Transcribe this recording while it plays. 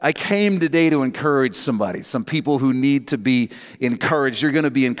I came today to encourage somebody, some people who need to be encouraged. You're going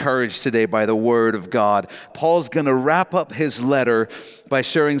to be encouraged today by the Word of God. Paul's going to wrap up his letter by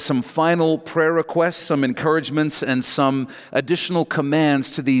sharing some final prayer requests, some encouragements, and some additional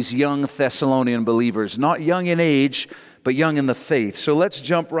commands to these young Thessalonian believers. Not young in age, but young in the faith. So let's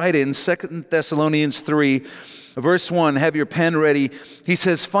jump right in. 2 Thessalonians 3, verse 1. Have your pen ready. He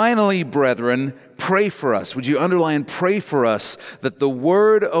says, "Finally, brethren, pray for us." Would you underline pray for us, that the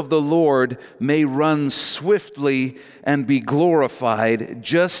word of the Lord may run swiftly and be glorified,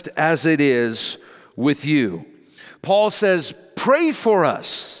 just as it is with you. Paul says, pray for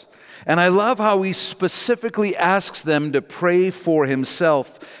us. And I love how he specifically asks them to pray for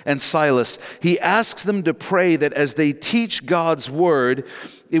himself and Silas. He asks them to pray that as they teach God's word,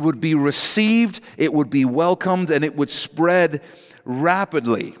 it would be received, it would be welcomed, and it would spread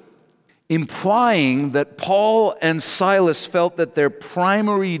rapidly. Implying that Paul and Silas felt that their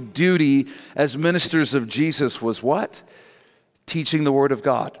primary duty as ministers of Jesus was what? Teaching the Word of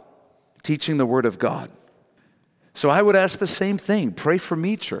God. Teaching the Word of God. So I would ask the same thing. Pray for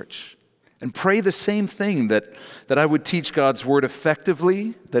me, church. And pray the same thing, that I would teach God's Word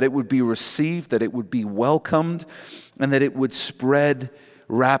effectively, that it would be received, that it would be welcomed, and that it would spread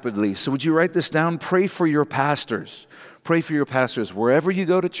rapidly. So would you write this down? Pray for your pastors. Pray for your pastors wherever you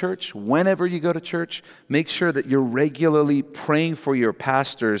go to church, whenever you go to church. Make sure that you're regularly praying for your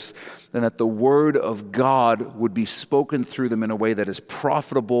pastors and that the word of God would be spoken through them in a way that is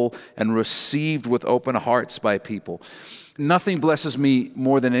profitable and received with open hearts by people. Nothing blesses me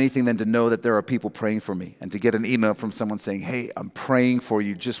more than anything than to know that there are people praying for me and to get an email from someone saying, "Hey, I'm praying for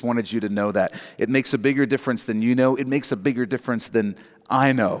you. Just wanted you to know that." It makes a bigger difference than you know. It makes a bigger difference than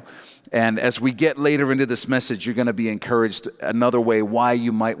I know. And as we get later into this message, you're going to be encouraged another way why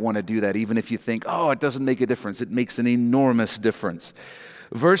you might want to do that. Even if you think, oh, it doesn't make a difference. It makes an enormous difference.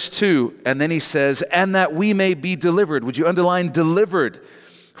 Verse 2, and then he says, "And that we may be delivered." Would you underline delivered?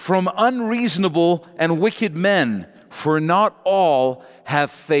 "From unreasonable and wicked men, for not all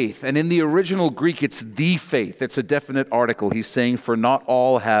have faith." And in the original Greek, it's the faith. It's a definite article. He's saying, for not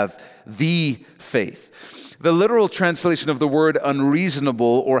all have the faith. The literal translation of the word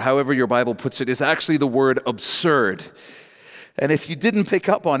unreasonable, or however your Bible puts it, is actually the word absurd. And if you didn't pick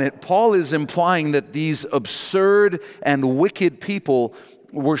up on it, Paul is implying that these absurd and wicked people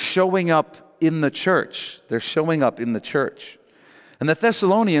were showing up in the church. They're showing up in the church. And the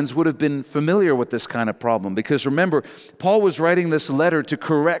Thessalonians would have been familiar with this kind of problem because remember, Paul was writing this letter to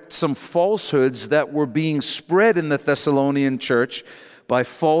correct some falsehoods that were being spread in the Thessalonian church by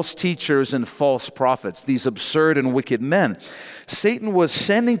false teachers and false prophets, these absurd and wicked men. Satan was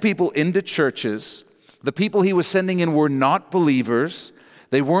sending people into churches. The people he was sending in were not believers.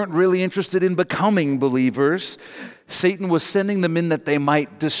 They weren't really interested in becoming believers. Satan was sending them in that they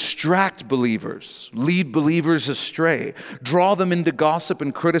might distract believers, lead believers astray, draw them into gossip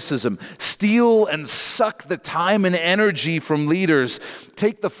and criticism, steal and suck the time and energy from leaders,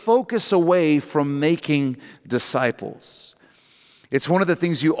 take the focus away from making disciples. It's one of the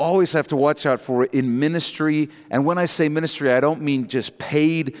things you always have to watch out for in ministry. And when I say ministry, I don't mean just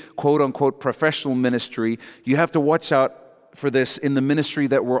paid, quote-unquote, professional ministry. You have to watch out for this in the ministry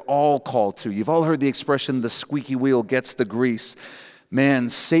that we're all called to. You've all heard the expression, the squeaky wheel gets the grease. Man,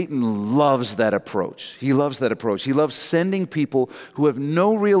 Satan loves that approach. He loves that approach. He loves sending people who have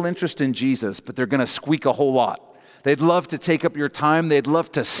no real interest in Jesus, but they're going to squeak a whole lot. They'd love to take up your time. They'd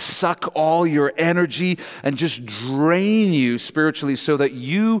love to suck all your energy and just drain you spiritually so that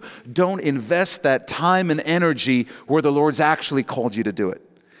you don't invest that time and energy where the Lord's actually called you to do it.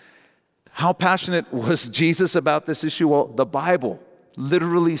 How passionate was Jesus about this issue? Well, the Bible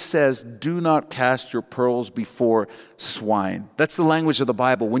literally says, do not cast your pearls before swine. That's the language of the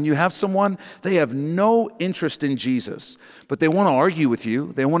Bible. When you have someone, they have no interest in Jesus, but they want to argue with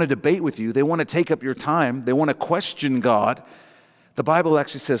you. They want to debate with you. They want to take up your time. They want to question God. The Bible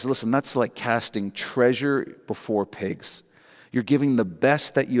actually says, listen, that's like casting treasure before pigs. You're giving the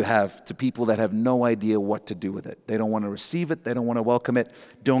best that you have to people that have no idea what to do with it. They don't want to receive it. They don't want to welcome it.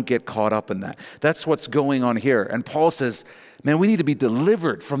 Don't get caught up in that. That's what's going on here. And Paul says, man, we need to be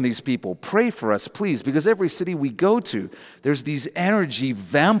delivered from these people. Pray for us, please, because every city we go to, there's these energy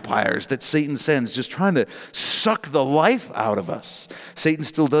vampires that Satan sends just trying to suck the life out of us. Satan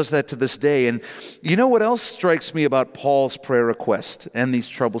still does that to this day. And you know what else strikes me about Paul's prayer request and these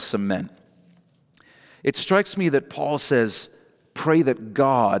troublesome men? It strikes me that Paul says, pray that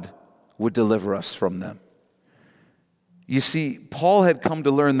God would deliver us from them. You see, Paul had come to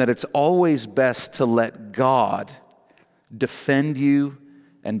learn that it's always best to let God defend you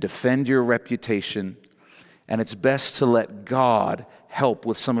and defend your reputation, and it's best to let God help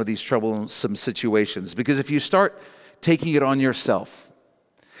with some of these troublesome situations. Because if you start taking it on yourself,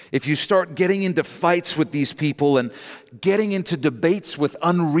 if you start getting into fights with these people and getting into debates with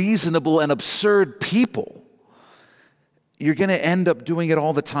unreasonable and absurd people, you're going to end up doing it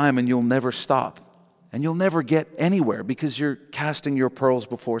all the time and you'll never stop. And you'll never get anywhere because you're casting your pearls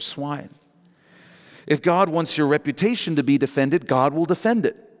before swine. If God wants your reputation to be defended, God will defend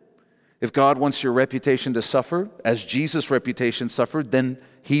it. If God wants your reputation to suffer, as Jesus' reputation suffered, then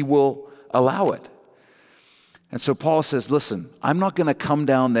He will allow it. And so Paul says, listen, I'm not going to come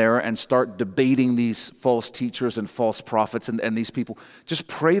down there and start debating these false teachers and false prophets and these people. Just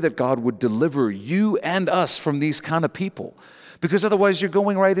pray that God would deliver you and us from these kind of people. Because otherwise you're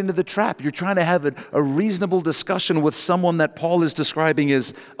going right into the trap. You're trying to have a reasonable discussion with someone that Paul is describing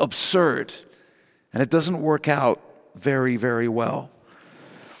as absurd. And it doesn't work out very, very well.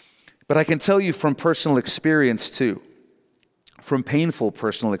 But I can tell you from personal experience too, from painful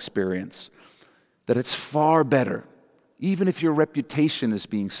personal experience, that it's far better, even if your reputation is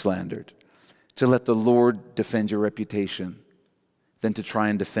being slandered, to let the Lord defend your reputation than to try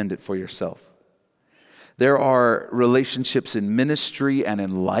and defend it for yourself. There are relationships in ministry and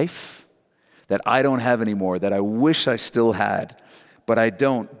in life that I don't have anymore, that I wish I still had, but I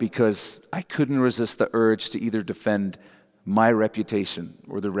don't because I couldn't resist the urge to either defend my reputation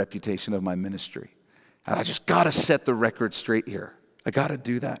or the reputation of my ministry. And I just got to set the record straight here. I got to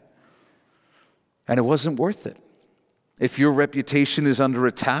do that. And it wasn't worth it. If your reputation is under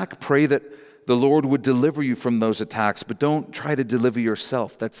attack, pray that the Lord would deliver you from those attacks, but don't try to deliver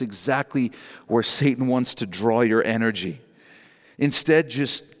yourself. That's exactly where Satan wants to draw your energy. Instead,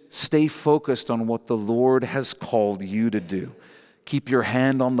 just stay focused on what the Lord has called you to do. Keep your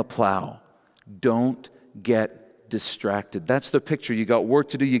hand on the plow. Don't get distracted. That's the picture. You got work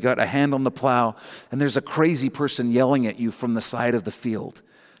to do, you got a hand on the plow, and there's a crazy person yelling at you from the side of the field.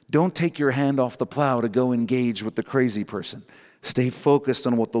 Don't take your hand off the plow to go engage with the crazy person. Stay focused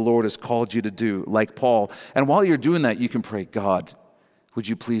on what the Lord has called you to do, like Paul. And while you're doing that, you can pray, God, would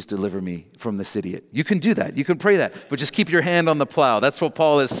you please deliver me from this idiot? You can do that. You can pray that. But just keep your hand on the plow. That's what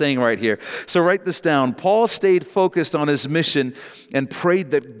Paul is saying right here. So write this down. Paul stayed focused on his mission and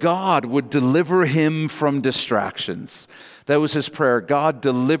prayed that God would deliver him from distractions. That was his prayer. God,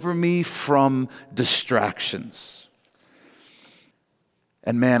 deliver me from distractions.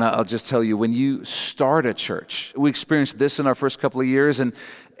 And man, I'll just tell you, when you start a church, we experienced this in our first couple of years, and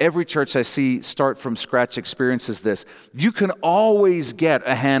every church I see start from scratch experiences this. You can always get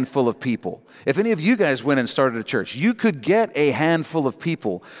a handful of people. If any of you guys went and started a church, you could get a handful of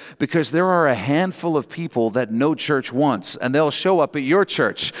people because there are a handful of people that no church wants, and they'll show up at your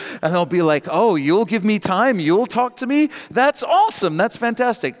church, and they'll be like, oh, you'll give me time? You'll talk to me? That's awesome. That's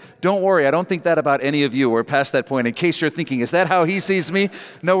fantastic. Don't worry. I don't think that about any of you. We're past that point. In case you're thinking, is that how he sees me?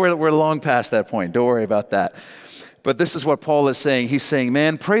 No, we're long past that point. Don't worry about that. But this is what Paul is saying. He's saying,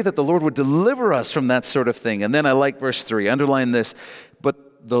 man, pray that the Lord would deliver us from that sort of thing. And then I like verse 3. Underline this.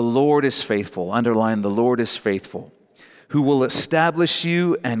 But the Lord is faithful. Underline, the Lord is faithful, who will establish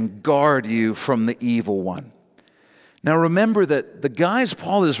you and guard you from the evil one. Now remember that the guys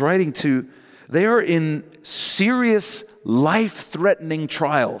Paul is writing to, they are in serious, life-threatening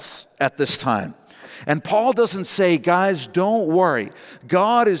trials at this time. And Paul doesn't say, guys, don't worry.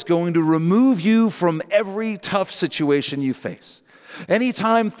 God is going to remove you from every tough situation you face.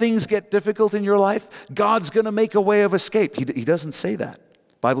 Anytime things get difficult in your life, God's going to make a way of escape. He doesn't say that.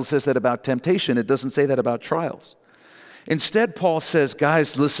 The Bible says that about temptation. It doesn't say that about trials. Instead, Paul says,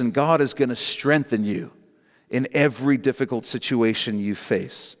 guys, listen, God is going to strengthen you in every difficult situation you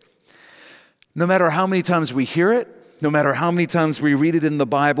face. No matter how many times we hear it, no matter how many times we read it in the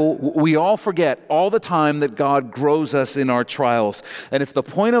Bible, we all forget all the time that God grows us in our trials. And if the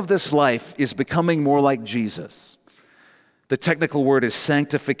point of this life is becoming more like Jesus, the technical word is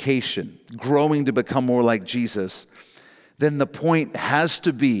sanctification, growing to become more like Jesus, then the point has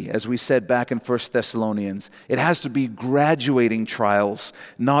to be, as we said back in 1 Thessalonians, it has to be graduating trials,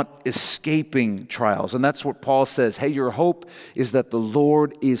 not escaping trials. And that's what Paul says. Hey, your hope is that the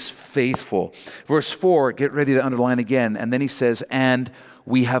Lord is faithful. Verse 4, get ready to underline again. And then he says, and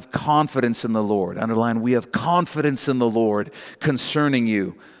we have confidence in the Lord. Underline, we have confidence in the Lord concerning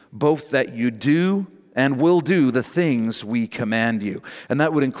you, both that you do and will do the things we command you. And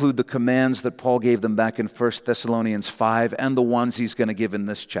that would include the commands that Paul gave them back in 1 Thessalonians 5 and the ones he's going to give in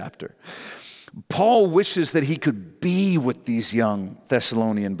this chapter. Paul wishes that he could be with these young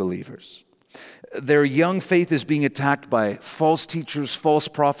Thessalonian believers. Their young faith is being attacked by false teachers, false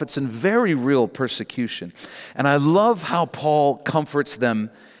prophets, and very real persecution. And I love how Paul comforts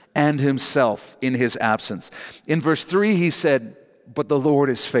them and himself in his absence. In verse 3, he said, but the Lord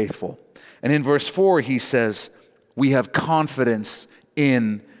is faithful. And in verse 4, he says, we have confidence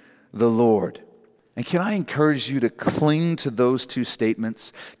in the Lord. And can I encourage you to cling to those two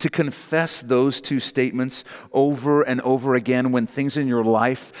statements, to confess those two statements over and over again when things in your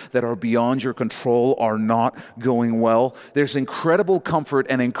life that are beyond your control are not going well? There's incredible comfort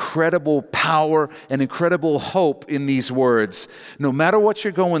and incredible power and incredible hope in these words. No matter what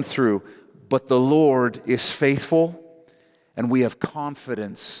you're going through, but the Lord is faithful, and we have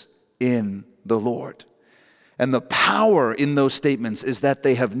confidence in the Lord. And the power in those statements is that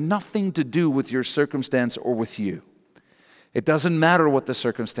they have nothing to do with your circumstance or with you. It doesn't matter what the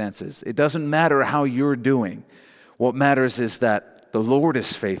circumstance is. It doesn't matter how you're doing. What matters is that the Lord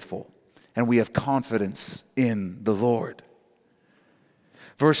is faithful, and we have confidence in the Lord.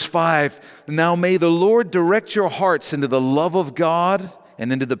 Verse 5, now may the Lord direct your hearts into the love of God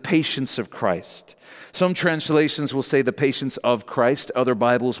and into the patience of Christ. Some translations will say the patience of Christ. Other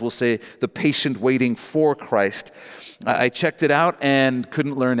Bibles will say the patient waiting for Christ. I checked it out and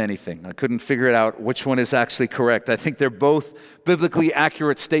couldn't learn anything. I couldn't figure it out which one is actually correct. I think they're both biblically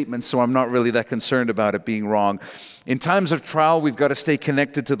accurate statements, so I'm not really that concerned about it being wrong. In times of trial, we've got to stay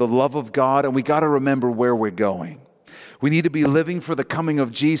connected to the love of God, and we got to remember where we're going. We need to be living for the coming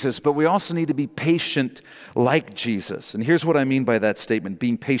of Jesus, but we also need to be patient like Jesus. And here's what I mean by that statement,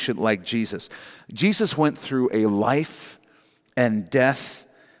 being patient like Jesus. Jesus went through a life and death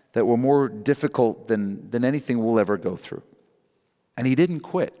that were more difficult than anything we'll ever go through. And he didn't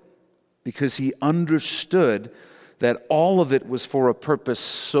quit because he understood that all of it was for a purpose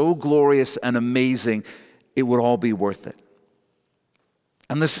so glorious and amazing, it would all be worth it.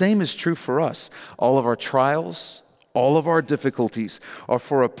 And the same is true for us. All of our trials, all of our difficulties are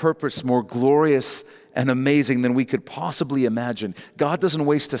for a purpose more glorious and amazing than we could possibly imagine. God doesn't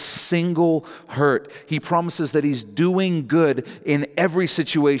waste a single hurt. He promises that he's doing good in every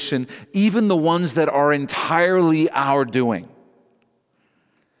situation, even the ones that are entirely our doing.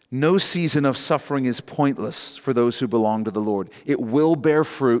 No season of suffering is pointless for those who belong to the Lord. It will bear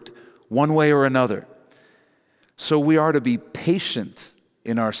fruit one way or another. So we are to be patient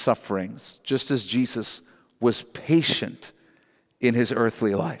in our sufferings, just as Jesus was patient in his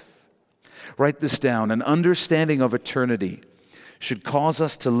earthly life. Write this down. An understanding of eternity should cause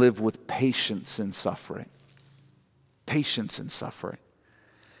us to live with patience in suffering. Patience in suffering.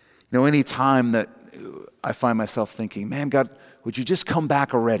 You know, any time that I find myself thinking, man, God, would you just come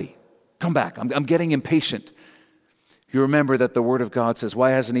back already? Come back. I'm getting impatient. You remember that the Word of God says,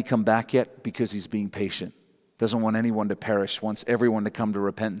 why hasn't he come back yet? Because he's being patient. Doesn't want anyone to perish, wants everyone to come to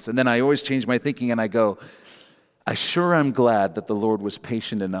repentance. And then I always change my thinking and I go, I sure am glad that the Lord was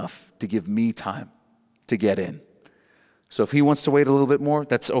patient enough to give me time to get in. So if he wants to wait a little bit more,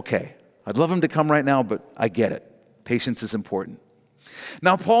 that's okay. I'd love him to come right now, but I get it. Patience is important.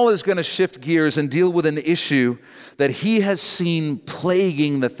 Now, Paul is going to shift gears and deal with an issue that he has seen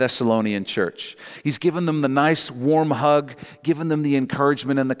plaguing the Thessalonian church. He's given them the nice, warm hug, given them the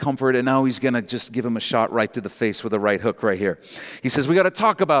encouragement and the comfort, and now he's going to just give them a shot right to the face with a right hook right here. He says, we got to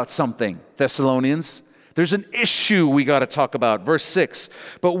talk about something, Thessalonians. There's an issue we got to talk about. Verse 6,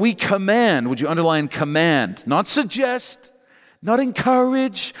 but we command, would you underline command, not suggest, not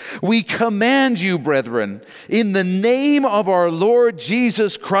encourage. We command you, brethren, in the name of our Lord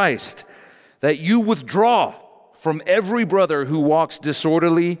Jesus Christ, that you withdraw from every brother who walks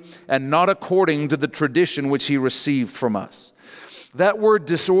disorderly and not according to the tradition which he received from us. That word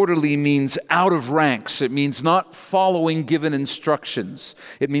disorderly means out of ranks. It means not following given instructions.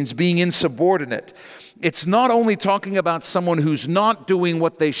 It means being insubordinate. It's not only talking about someone who's not doing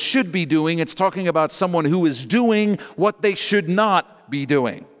what they should be doing, it's talking about someone who is doing what they should not be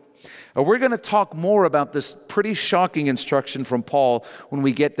doing. We're going to talk more about this pretty shocking instruction from Paul when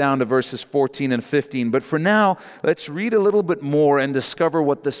we get down to verses 14 and 15. But for now, let's read a little bit more and discover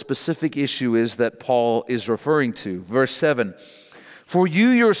what the specific issue is that Paul is referring to. Verse 7, for you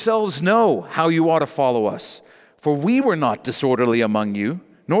yourselves know how you ought to follow us, for we were not disorderly among you,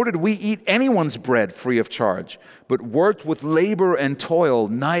 nor did we eat anyone's bread free of charge, but worked with labor and toil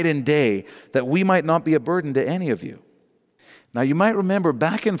night and day, that we might not be a burden to any of you. Now you might remember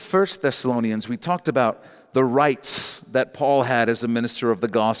back in 1 Thessalonians, we talked about the rights that Paul had as a minister of the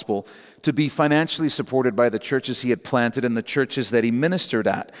gospel to be financially supported by the churches he had planted and the churches that he ministered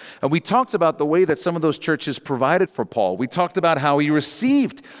at. And we talked about the way that some of those churches provided for Paul. We talked about how he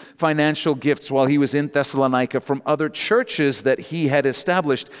received financial gifts while he was in Thessalonica from other churches that he had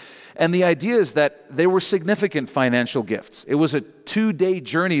established. And the idea is that they were significant financial gifts. It was a 2-day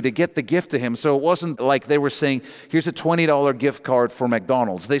journey to get the gift to him. So it wasn't like they were saying, here's a $20 gift card for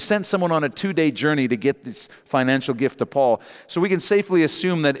McDonald's. They sent someone on a 2-day journey to get this financial gift to Paul. So we can safely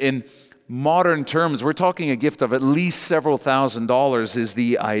assume that in modern terms, we're talking a gift of at least several $1,000s is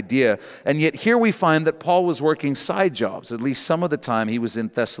the idea. And yet here we find that Paul was working side jobs, at least some of the time he was in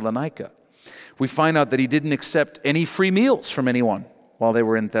Thessalonica. We find out that he didn't accept any free meals from anyone while they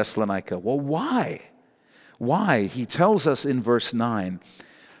were in Thessalonica. Well, why? Why? He tells us in verse 9,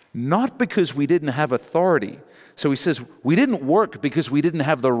 not because we didn't have authority. So he says, we didn't work because we didn't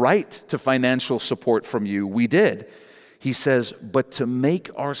have the right to financial support from you. We did. He says, but to make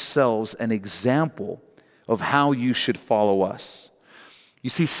ourselves an example of how you should follow us.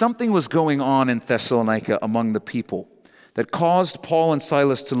 You see, something was going on in Thessalonica among the people that caused Paul and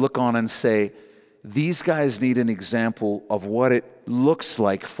Silas to look on and say, these guys need an example of what it looks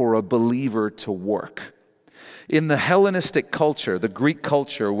like for a believer to work. In the Hellenistic culture, the Greek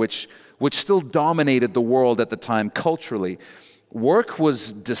culture, which still dominated the world at the time culturally, work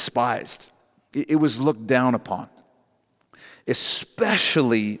was despised. It was looked down upon,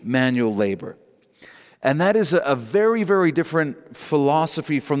 especially manual labor. And that is a very, very different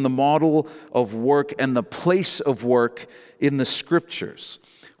philosophy from the model of work and the place of work in the Scriptures,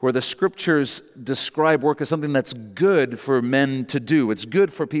 where the Scriptures describe work as something that's good for men to do. It's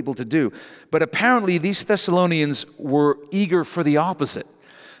good for people to do. But apparently these Thessalonians were eager for the opposite.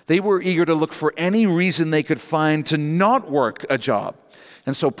 They were eager to look for any reason they could find to not work a job.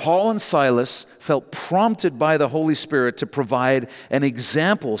 And so Paul and Silas felt prompted by the Holy Spirit to provide an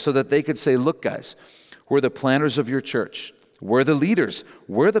example so that they could say, look guys, we're the planters of your church. We're the leaders.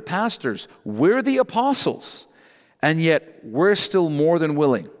 We're the pastors. We're the apostles. And yet, we're still more than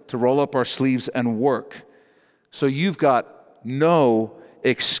willing to roll up our sleeves and work. So you've got no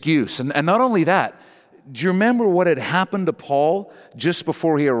excuse. And not only that, do you remember what had happened to Paul just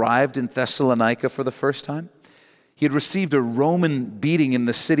before he arrived in Thessalonica for the first time? He had received a Roman beating in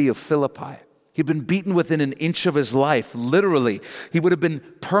the city of Philippi. He'd been beaten within an inch of his life, literally. He would have been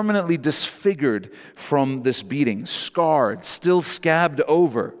permanently disfigured from this beating, scarred, still scabbed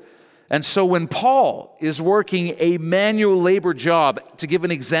over. And so when Paul is working a manual labor job to give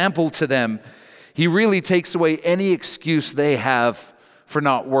an example to them, he really takes away any excuse they have for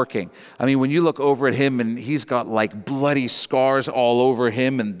not working. I mean, when you look over at him and he's got like bloody scars all over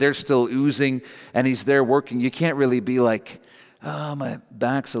him and they're still oozing and he's there working, you can't really be like, oh, my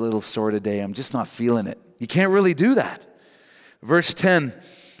back's a little sore today. I'm just not feeling it. You can't really do that. Verse 10,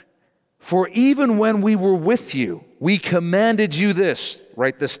 for even when we were with you, we commanded you this.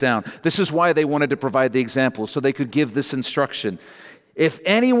 Write this down. This is why they wanted to provide the example, so they could give this instruction. If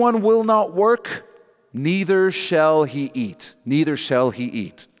anyone will not work, neither shall he eat. Neither shall he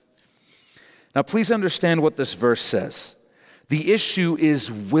eat. Now, please understand what this verse says. The issue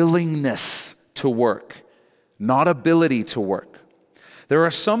is willingness to work, not ability to work. There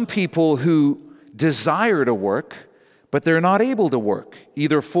are some people who desire to work, but they're not able to work,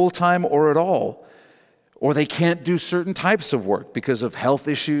 either full-time or at all. Or they can't do certain types of work because of health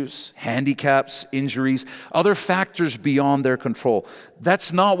issues, handicaps, injuries, other factors beyond their control.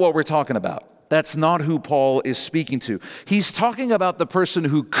 That's not what we're talking about. That's not who Paul is speaking to. He's talking about the person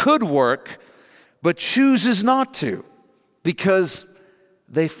who could work, but chooses not to because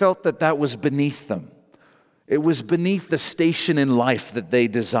they felt that that was beneath them. It was beneath the station in life that they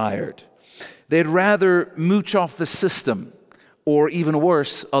desired. They'd rather mooch off the system or, even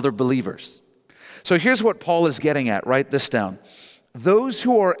worse, other believers. So here's what Paul is getting at. Write this down. Those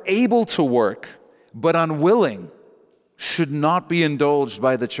who are able to work but unwilling should not be indulged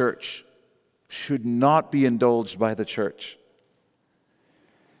by the church. Should not be indulged by the church.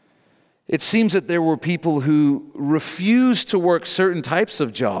 It seems that there were people who refused to work certain types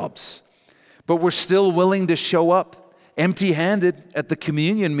of jobs, but were still willing to show up empty-handed at the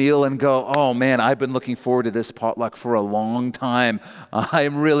communion meal and go, oh man, I've been looking forward to this potluck for a long time.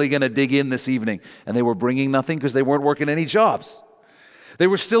 I'm really going to dig in this evening. And they were bringing nothing because they weren't working any jobs. They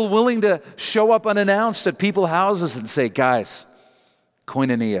were still willing to show up unannounced at people's houses and say, guys,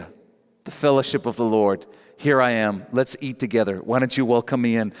 koinonia, the fellowship of the Lord. Here I am. Let's eat together. Why don't you welcome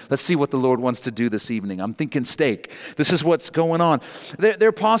me in? Let's see what the Lord wants to do this evening. I'm thinking steak. This is what's going on.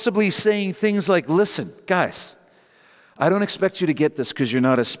 They're possibly saying things like, listen, guys, I don't expect you to get this because you're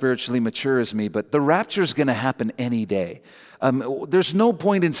not as spiritually mature as me, but the rapture is going to happen any day. There's no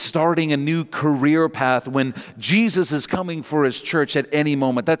point in starting a new career path when Jesus is coming for his church at any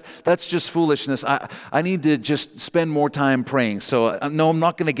moment. That's just foolishness. I need to just spend more time praying. So no, I'm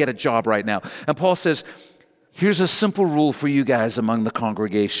not going to get a job right now. And Paul says, Here's a simple rule for you guys among the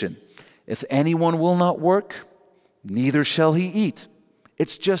congregation. If anyone will not work, neither shall he eat.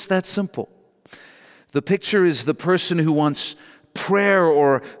 It's just that simple. The picture is the person who wants prayer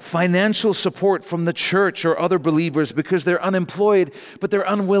or financial support from the church or other believers because they're unemployed, but they're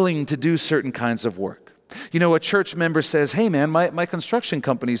unwilling to do certain kinds of work. You know, a church member says, hey man, my construction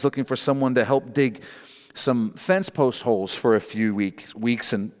company is looking for someone to help dig some fence post holes for a few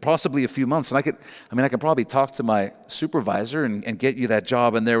weeks and possibly a few months. And I can probably talk to my supervisor and get you that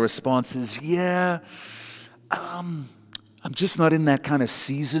job. And their response is, yeah, I'm just not in that kind of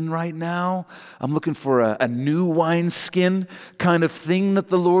season right now. I'm looking for a new wineskin kind of thing that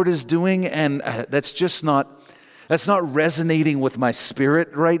the Lord is doing. And that's not resonating with my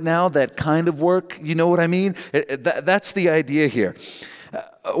spirit right now, that kind of work. You know what I mean? That's the idea here.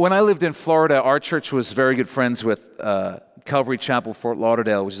 When I lived in Florida, our church was very good friends with Calvary Chapel, Fort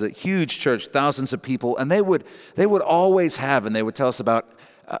Lauderdale, which is a huge church, thousands of people. And they would always have, and they would tell us about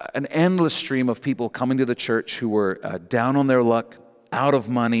an endless stream of people coming to the church who were down on their luck, out of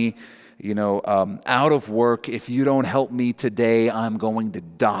money, out of work. If you don't help me today, I'm going to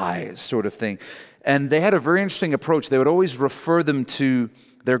die, sort of thing. And they had a very interesting approach. They would always refer them to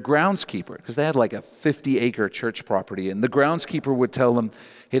their groundskeeper, because they had like a 50-acre church property. And the groundskeeper would tell them,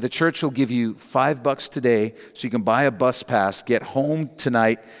 hey, the church will give you $5 today so you can buy a bus pass, get home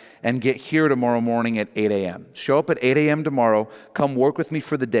tonight, and get here tomorrow morning at 8 a.m. Show up at 8 a.m. tomorrow. Come work with me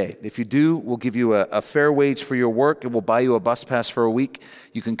for the day. If you do, we'll give you a fair wage for your work, and we'll buy you a bus pass for a week.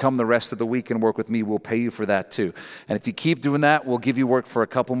 You can come the rest of the week and work with me. We'll pay you for that too. And if you keep doing that, we'll give you work for a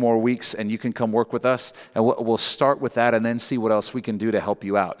couple more weeks, and you can come work with us. And we'll start with that and then see what else we can do to help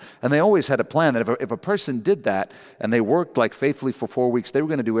you out. And they always had a plan that if a person did that and they worked like faithfully for 4 weeks, they were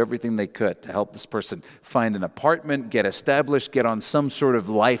going to do everything they could to help this person find an apartment, get established, get on some sort of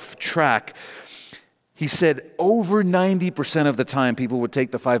life track. He said over 90% of the time people would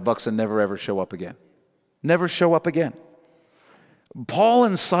take the $5 and never ever show up again. Never show up again. Paul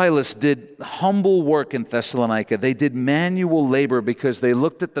and Silas did humble work in Thessalonica. They did manual labor because they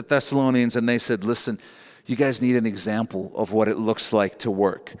looked at the Thessalonians and they said, listen, you guys need an example of what it looks like to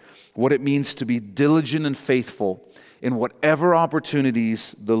work, what it means to be diligent and faithful in whatever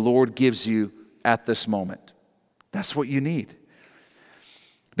opportunities the Lord gives you at this moment. That's what you need.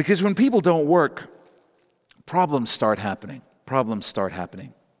 Because when people don't work, problems start happening. Problems start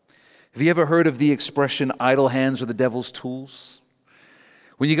happening. Have you ever heard of the expression, idle hands are the devil's tools?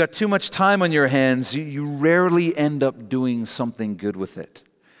 When you got too much time on your hands, you rarely end up doing something good with it.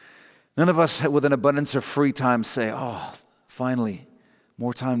 None of us with an abundance of free time say, oh, finally,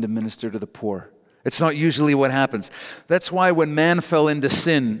 more time to minister to the poor. It's not usually what happens. That's why when man fell into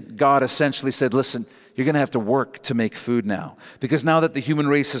sin, God essentially said, listen, you're going to have to work to make food now. Because now that the human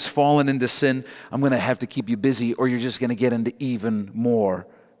race has fallen into sin, I'm going to have to keep you busy, or you're just going to get into even more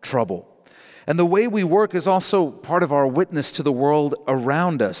trouble. And the way we work is also part of our witness to the world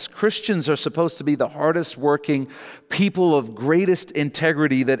around us. Christians are supposed to be the hardest working people of greatest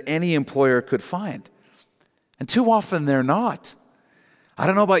integrity that any employer could find. And too often they're not. I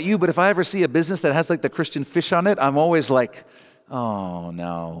don't know about you, but if I ever see a business that has like the Christian fish on it, I'm always like, oh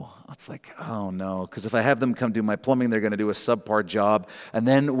no. It's like, oh no, because if I have them come do my plumbing, they're going to do a subpar job. And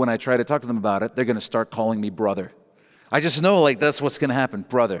then when I try to talk to them about it, they're going to start calling me brother. I just know like that's what's going to happen.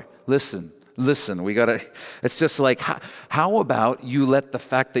 Brother, listen, it's just like, how about you let the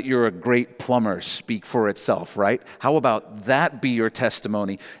fact that you're a great plumber speak for itself, right? How about that be your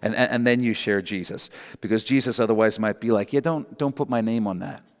testimony? And then you share Jesus. Because Jesus otherwise might be like, yeah, don't put my name on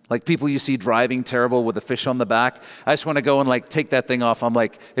that. Like people you see driving terrible with a fish on the back. I just want to go and like take that thing off. I'm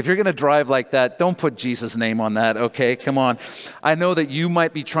like, if you're going to drive like that, don't put Jesus' name on that, okay? Come on. I know that you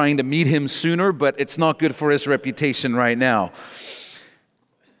might be trying to meet him sooner, but it's not good for his reputation right now.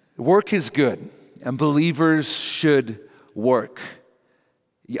 Work is good, and believers should work.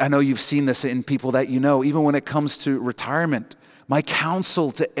 I know you've seen this in people that you know, even when it comes to retirement. My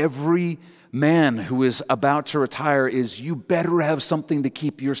counsel to every man who is about to retire is you better have something to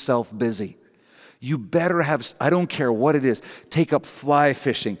keep yourself busy. You better have, I don't care what it is, take up fly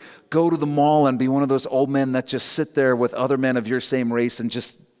fishing, go to the mall and be one of those old men that just sit there with other men of your same race and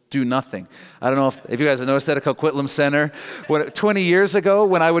just do nothing. I don't know if you guys have noticed that at Coquitlam Center. 20 years ago,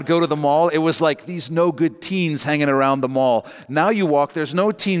 when I would go to the mall, it was like these no good teens hanging around the mall. Now you walk, there's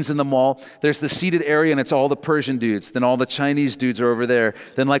no teens in the mall. There's the seated area and it's all the Persian dudes. Then all the Chinese dudes are over there.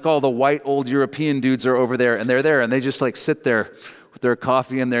 Then like all the white old European dudes are over there, and they're there and they just like sit there with their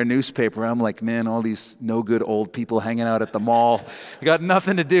coffee and their newspaper. I'm like, man, all these no good old people hanging out at the mall. You got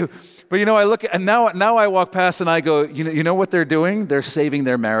nothing to do. But I look at, and now I walk past and I go, you know what they're doing? They're saving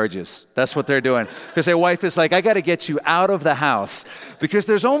their marriages. That's what they're doing. Because their wife is like, I got to get you out of the house. Because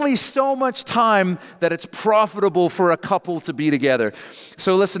there's only so much time that it's profitable for a couple to be together.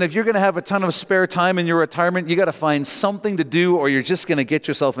 So listen, if you're going to have a ton of spare time in your retirement, you got to find something to do, or you're just going to get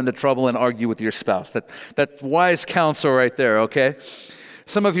yourself into trouble and argue with your spouse. That's wise counsel right there, okay?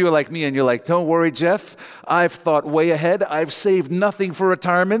 Some of you are like me and you're like, don't worry, Jeff. I've thought way ahead. I've saved nothing for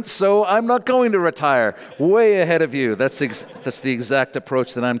retirement, so I'm not going to retire. Way ahead of you. That's the exact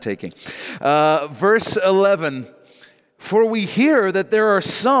approach that I'm taking. Verse 11, for we hear that there are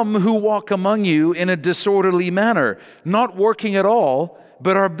some who walk among you in a disorderly manner, not working at all,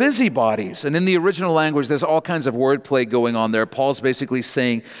 but are busybodies. And in the original language, there's all kinds of wordplay going on there. Paul's basically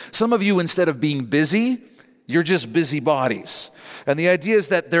saying, some of you, instead of being busy, you're just busybodies. And the idea is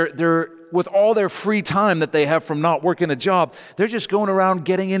that they're with all their free time that they have from not working a job, they're just going around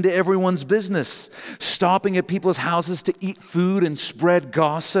getting into everyone's business, stopping at people's houses to eat food and spread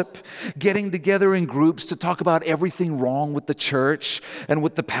gossip, getting together in groups to talk about everything wrong with the church and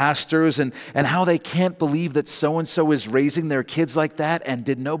with the pastors and how they can't believe that so-and-so is raising their kids like that, and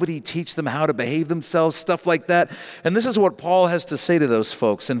did nobody teach them how to behave themselves, stuff like that. And this is what Paul has to say to those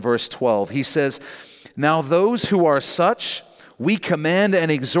folks in verse 12. He says, now those who are such, we command and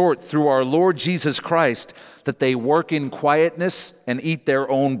exhort through our Lord Jesus Christ that they work in quietness and eat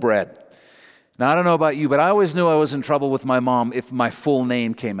their own bread. Now, I don't know about you, but I always knew I was in trouble with my mom if my full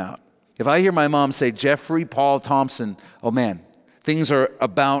name came out. If I hear my mom say Jeffrey Paul Thompson, oh man, things are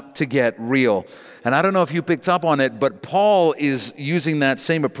about to get real. And I don't know if you picked up on it, but Paul is using that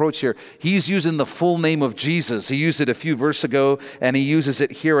same approach here. He's using the full name of Jesus. He used it a few verses ago, and he uses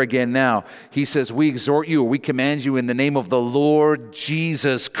it here again now. He says, we exhort you, or we command you in the name of the Lord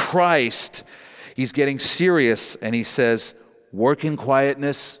Jesus Christ. He's getting serious, and he says, work in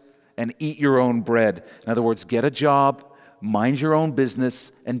quietness and eat your own bread. In other words, get a job, mind your own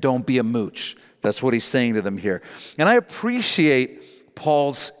business, and don't be a mooch. That's what he's saying to them here. And I appreciate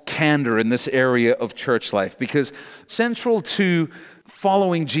Paul's candor in this area of church life, because central to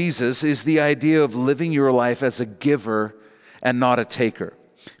following Jesus is the idea of living your life as a giver and not a taker.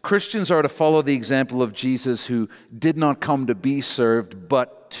 Christians are to follow the example of Jesus, who did not come to be served,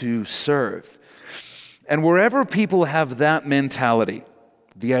 but to serve. And wherever people have that mentality,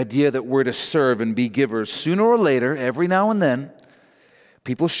 the idea that we're to serve and be givers, sooner or later, every now and then,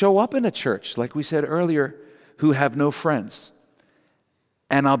 people show up in a church, like we said earlier, who have no friends.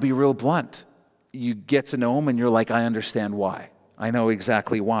 And I'll be real blunt. You get to know them and you're like, I understand why. I know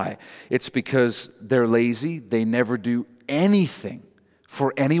exactly why. It's because they're lazy. They never do anything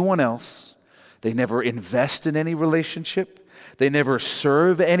for anyone else. They never invest in any relationship. They never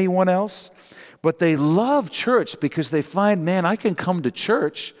serve anyone else. But they love church because they find, man, I can come to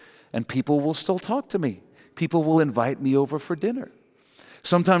church and people will still talk to me. People will invite me over for dinner.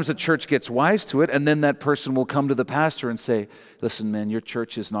 Sometimes the church gets wise to it, and then that person will come to the pastor and say, listen, man, your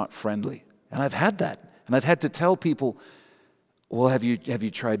church is not friendly. And I've had that. And I've had to tell people, well, have you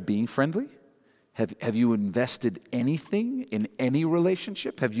tried being friendly? Have you invested anything in any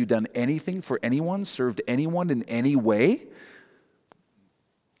relationship? Have you done anything for anyone, served anyone in any way?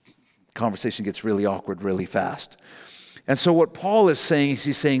 Conversation gets really awkward really fast. And so what Paul is saying is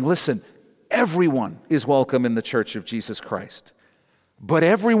he's saying, listen, everyone is welcome in the church of Jesus Christ. But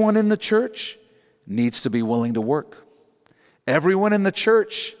everyone in the church needs to be willing to work. Everyone in the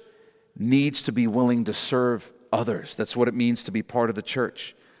church needs to be willing to serve others. That's what it means to be part of the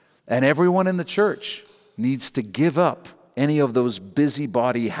church. And everyone in the church needs to give up any of those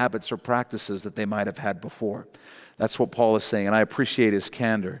busybody habits or practices that they might have had before. That's what Paul is saying, and I appreciate his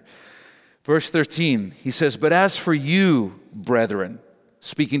candor. Verse 13, he says, but as for you, brethren,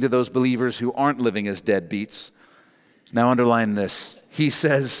 speaking to those believers who aren't living as deadbeats, now underline this. He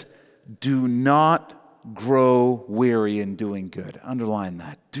says, do not grow weary in doing good. Underline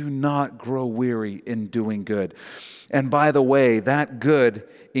that. Do not grow weary in doing good. And by the way, that good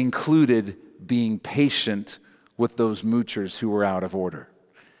included being patient with those moochers who were out of order.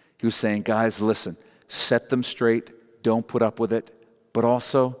 He was saying, guys, listen, set them straight. Don't put up with it. But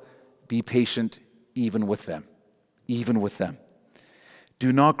also be patient even with them. Even with them.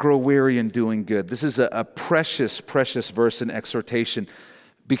 Do not grow weary in doing good. This is a precious, precious verse and exhortation,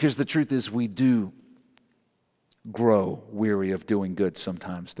 because the truth is we do grow weary of doing good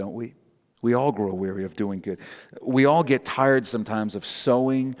sometimes, don't we? We all grow weary of doing good. We all get tired sometimes of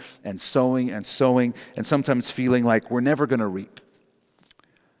sowing and sowing and sowing, and sometimes feeling like we're never going to reap.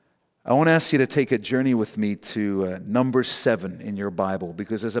 I want to ask you to take a journey with me to Numbers 7 in your Bible,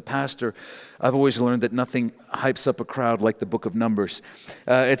 because as a pastor, I've always learned that nothing hypes up a crowd like the book of Numbers.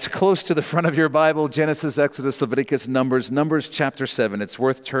 It's close to the front of your Bible: Genesis, Exodus, Leviticus, Numbers chapter 7. It's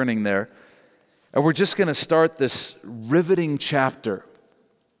worth turning there. And we're just going to start this riveting chapter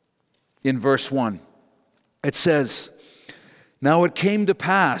in verse 1. It says, "Now it came to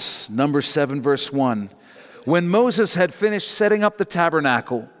pass," Numbers 7 verse 1, "when Moses had finished setting up the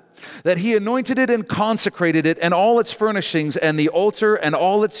tabernacle, that he anointed it and consecrated it and all its furnishings and the altar and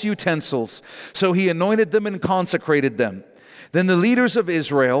all its utensils. So he anointed them and consecrated them. Then the leaders of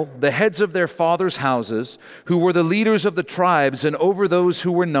Israel, the heads of their fathers' houses, who were the leaders of the tribes and over those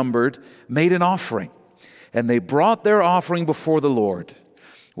who were numbered, made an offering. And they brought their offering before the Lord."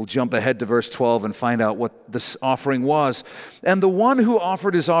 We'll jump ahead to verse 12 and find out what this offering was. "And the one who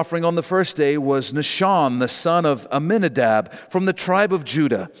offered his offering on the first day was Nahshon, the son of Amminadab, from the tribe of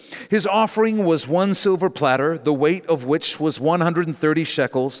Judah. His offering was 1 silver platter, the weight of which was 130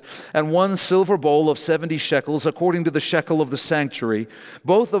 shekels, and 1 silver bowl of 70 shekels, according to the shekel of the sanctuary,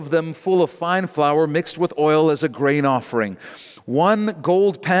 both of them full of fine flour mixed with oil as a grain offering. 1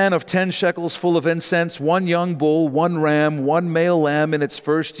 gold pan of 10 shekels full of incense, 1 young bull, 1 ram, 1 male lamb in its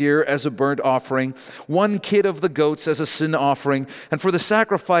first year as a burnt offering, 1 kid of the goats as a sin offering, and for the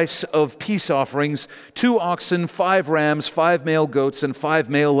sacrifice of peace offerings, 2 oxen, 5 rams, 5 male goats, and 5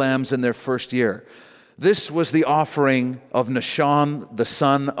 male lambs in their first year. This was the offering of Nahshon, the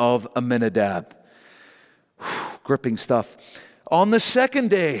son of Amminadab." Gripping stuff. "On the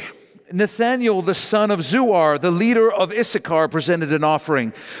second day, Nathaniel, the son of Zuar, the leader of Issachar, presented an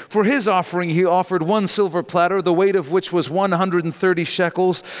offering. For his offering he offered 1 silver platter, the weight of which was 130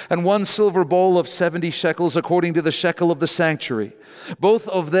 shekels, and 1 silver bowl of 70 shekels, according to the shekel of the sanctuary, both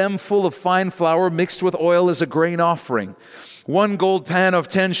of them full of fine flour mixed with oil as a grain offering. 1 gold pan of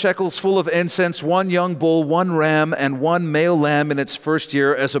 10 shekels full of incense, 1 young bull, 1 ram, and 1 male lamb in its first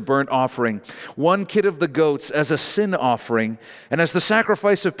year as a burnt offering, 1 kid of the goats as a sin offering, and as the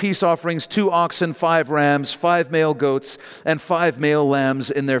sacrifice of peace offerings, 2 oxen, 5 rams, 5 male goats, and 5 male lambs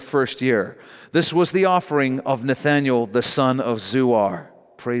in their first year. This was the offering of Nathaniel, the son of Zuar."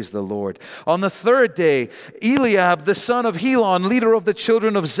 Praise the Lord. "On the third day, Eliab, the son of Helon, leader of the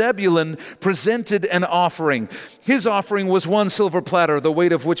children of Zebulun, presented an offering. His offering was 1 silver platter, the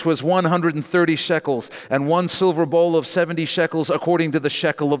weight of which was 130 shekels, and 1 silver bowl of 70 shekels, according to the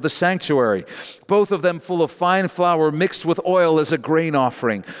shekel of the sanctuary, both of them full of fine flour mixed with oil as a grain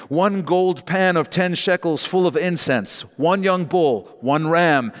offering. 1 gold pan of 10 shekels full of incense, 1 young bull, 1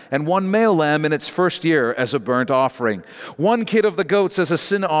 ram, and 1 male lamb in its first year as a burnt offering. 1 kid of the goats as a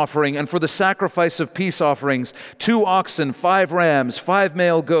sin offering, and for the sacrifice of peace offerings, 2 oxen, 5 rams, 5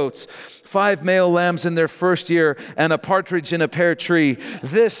 male goats, 5 male lambs in their first year, and a partridge in a pear tree.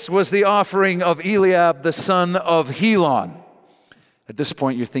 This was the offering of Eliab, the son of Helon." At this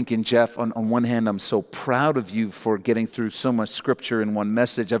point, you're thinking, Jeff, on one hand, I'm so proud of you for getting through so much scripture in one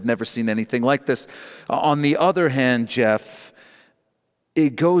message. I've never seen anything like this. On the other hand, Jeff,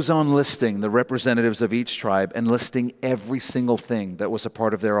 it goes on listing the representatives of each tribe and listing every single thing that was a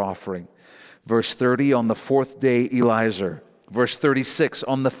part of their offering. Verse 30, "On the 4th day, Eliezer." Verse 36,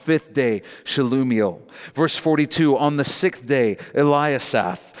 "On the 5th day, Shelumiel." Verse 42, "On the 6th day,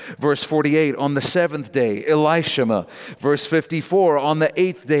 Eliasaph." Verse 48, "On the 7th day, Elishama." Verse 54, "On the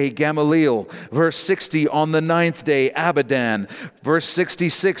 8th day, Gamaliel." Verse 60, "On the 9th day, Abidan." Verse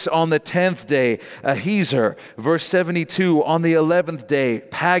 66, "On the 10th day, Ahiezer." Verse 72, "On the 11th day,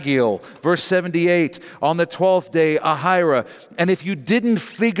 Pagiel." Verse 78, "On the 12th day, Ahira." And if you didn't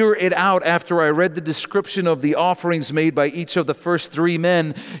figure it out after I read the description of the offerings made by each of the first 3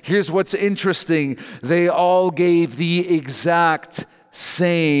 men, here's what's interesting. They all gave the exact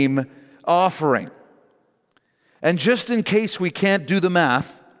same offering. And just in case we can't do the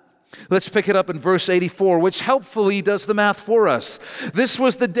math, let's pick it up in verse 84, which helpfully does the math for us. "This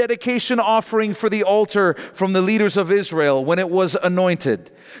was the dedication offering for the altar from the leaders of Israel when it was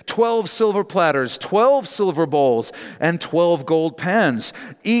anointed. 12 silver platters, 12 silver bowls, and 12 gold pans.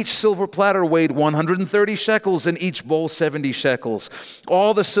 Each silver platter weighed 130 shekels, and each bowl 70 shekels.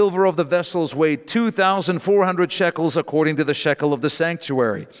 All the silver of the vessels weighed 2,400 shekels, according to the shekel of the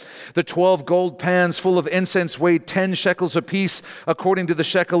sanctuary. The 12 gold pans full of incense weighed 10 shekels apiece, according to the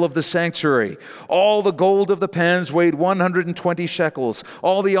shekel of the the sanctuary. All the gold of the pans weighed 120 shekels.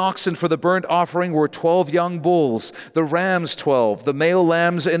 All the oxen for the burnt offering were 12 young bulls, the rams 12, the male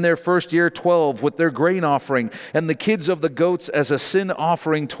lambs in their first year 12 with their grain offering, and the kids of the goats as a sin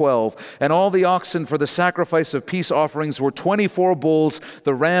offering 12. And all the oxen for the sacrifice of peace offerings were 24 bulls,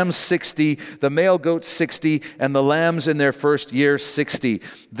 the rams 60, the male goats 60, and the lambs in their first year 60.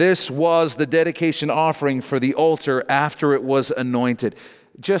 This was the dedication offering for the altar after it was anointed.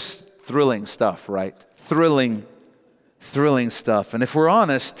 Just thrilling stuff, right? Thrilling stuff. And if we're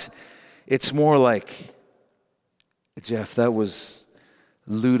honest, it's more like, Jeff, that was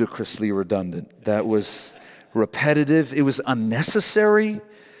ludicrously redundant. That was repetitive. It was unnecessary.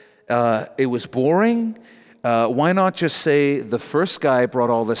 It was boring. Why not just say the first guy brought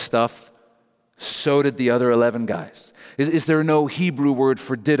all this stuff, so did the other 11 guys? Is there no Hebrew word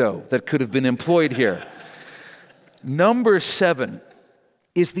for ditto that could have been employed here? Numbers 7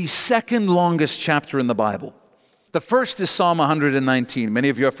 is the second longest chapter in the Bible. The first is Psalm 119. Many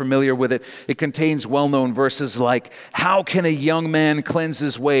of you are familiar with it. It contains well-known verses like, "How can a young man cleanse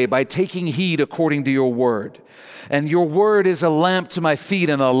his way? By taking heed according to your word. And your word is a lamp to my feet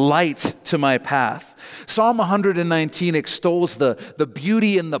and a light to my path." Psalm 119 extols the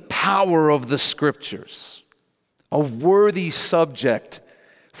beauty and the power of the Scriptures. A worthy subject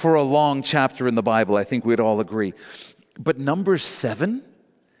for a long chapter in the Bible, I think we'd all agree. But Numbers 7?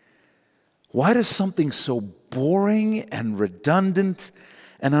 Why does something so boring and redundant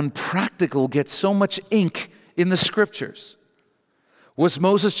and unpractical get so much ink in the Scriptures? Was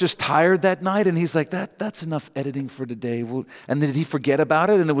Moses just tired that night and he's like, that's enough editing for today? And did he forget about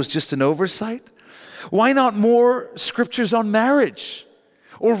it and it was just an oversight? Why not more scriptures on marriage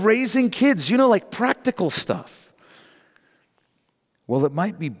or raising kids, like practical stuff? Well, it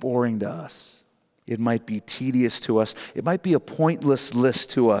might be boring to us. It might be tedious to us. It might be a pointless list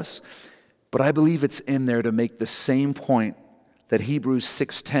to us. But I believe it's in there to make the same point that Hebrews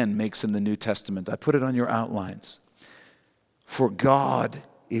 6:10 makes in the New Testament. I put it on your outlines. For God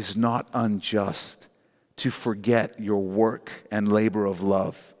is not unjust to forget your work and labor of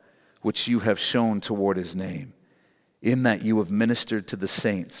love, which you have shown toward his name, in that you have ministered to the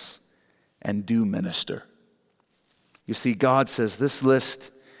saints and do minister. You see, God says this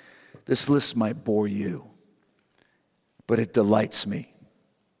list might bore you, but it delights me.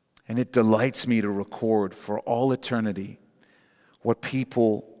 And it delights me to record for all eternity what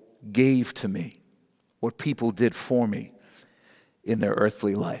people gave to me, what people did for me in their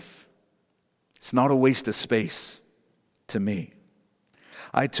earthly life. It's not a waste of space to me.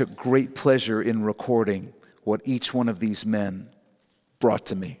 I took great pleasure in recording what each one of these men brought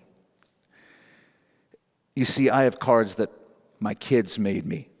to me. You see, I have cards that my kids made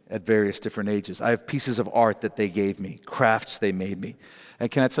me at various different ages. I have pieces of art that they gave me, crafts they made me. And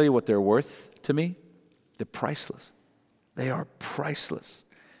can I tell you what they're worth to me? They're priceless. They are priceless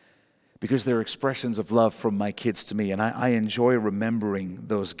because they're expressions of love from my kids to me, and I enjoy remembering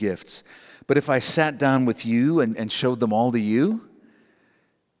those gifts. But if I sat down with you and showed them all to you,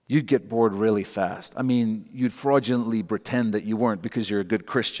 you'd get bored really fast. I mean, you'd fraudulently pretend that you weren't because you're a good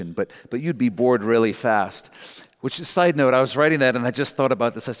Christian, but you'd be bored really fast. Which, side note, I was writing that and I just thought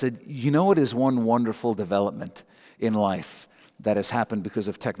about this. I said, you know what is one wonderful development in life that has happened because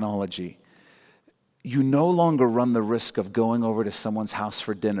of technology? You no longer run the risk of going over to someone's house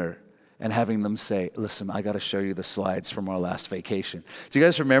for dinner and having them say, listen, I got to show you the slides from our last vacation. Do you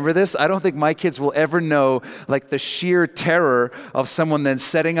guys remember this? I don't think my kids will ever know like the sheer terror of someone then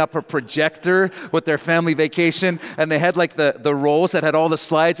setting up a projector with their family vacation, and they had like the rolls that had all the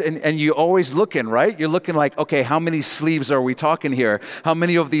slides, and you always looking, right? You're looking like, okay, how many sleeves are we talking here? How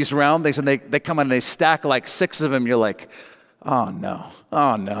many of these round things? And they come and they stack like 6 of them. You're like, oh no,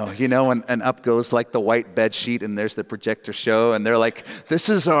 and up goes like the white bed sheet, and there's the projector show, and they're like, this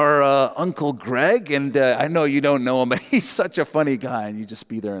is our Uncle Greg, and I know you don't know him, but he's such a funny guy, and you just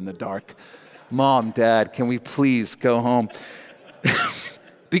be there in the dark. Mom, Dad, can we please go home?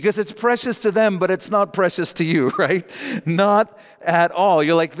 Because it's precious to them, but it's not precious to you, right? Not at all.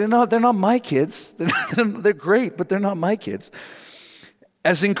 You're like, they're not my kids. They're great, but they're not my kids.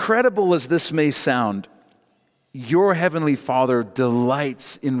 As incredible as this may sound, your Heavenly Father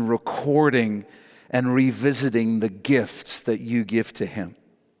delights in recording and revisiting the gifts that you give to Him.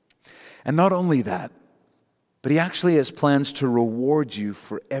 And not only that, but He actually has plans to reward you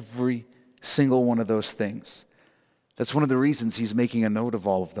for every single one of those things. That's one of the reasons He's making a note of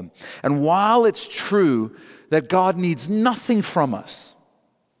all of them. And while it's true that God needs nothing from us,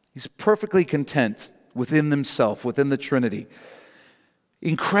 He's perfectly content within Himself, within the Trinity.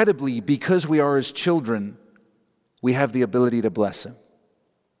 Incredibly, because we are His children, we have the ability to bless Him.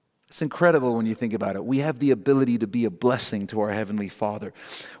 It's incredible when you think about it. We have the ability to be a blessing to our Heavenly Father.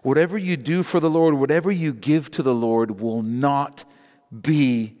 Whatever you do for the Lord, whatever you give to the Lord will not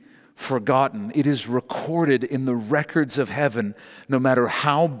be forgotten. It is recorded in the records of heaven, no matter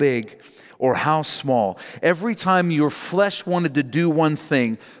how big or how small. Every time your flesh wanted to do one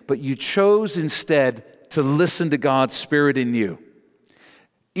thing, but you chose instead to listen to God's Spirit in you,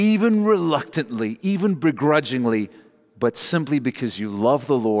 even reluctantly, even begrudgingly, but simply because you love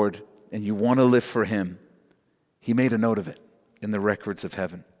the Lord and you want to live for Him, He made a note of it in the records of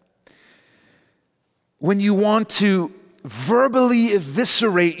heaven. When you want to verbally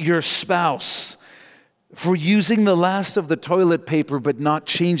eviscerate your spouse for using the last of the toilet paper but not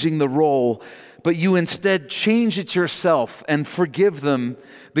changing the roll, but you instead change it yourself and forgive them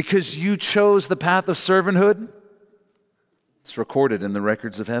because you chose the path of servanthood, it's recorded in the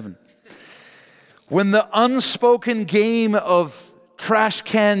records of heaven. When the unspoken game of trash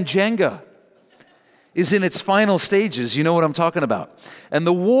can Jenga is in its final stages, you know what I'm talking about. And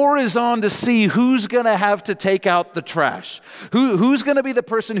the war is on to see who's going to have to take out the trash. Who's going to be the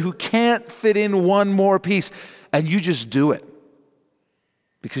person who can't fit in one more piece. And you just do it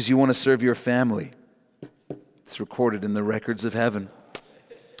because you want to serve your family. It's recorded in the records of heaven.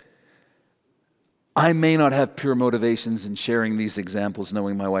 I may not have pure motivations in sharing these examples,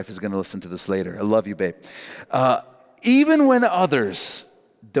 knowing my wife is going to listen to this later. I love you, babe. Even when others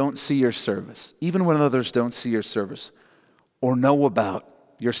don't see your service, or know about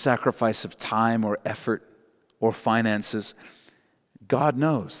your sacrifice of time or effort or finances, God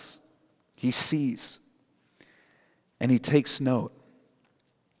knows. He sees. And He takes note.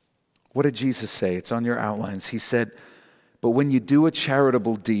 What did Jesus say? It's on your outlines. He said, "But when you do a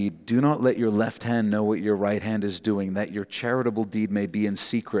charitable deed, do not let your left hand know what your right hand is doing, that your charitable deed may be in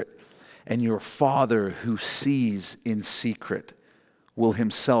secret. And your Father who sees in secret will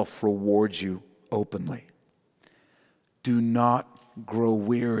Himself reward you openly." Do not grow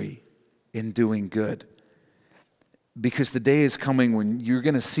weary in doing good, because the day is coming when you're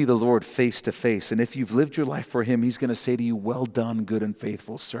going to see the Lord face to face. And if you've lived your life for Him, He's going to say to you, "Well done, good and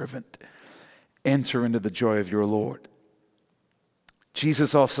faithful servant. Enter into the joy of your Lord."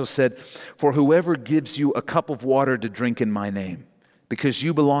 Jesus also said, "For whoever gives you a cup of water to drink in my name, because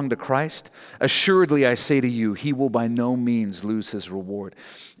you belong to Christ, assuredly I say to you, he will by no means lose his reward."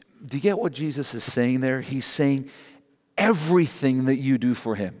 Do you get what Jesus is saying there? He's saying everything that you do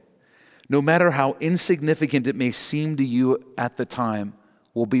for Him, no matter how insignificant it may seem to you at the time,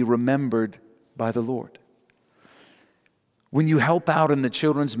 will be remembered by the Lord. When you help out in the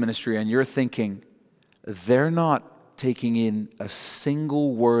children's ministry and you're thinking, they're not taking in a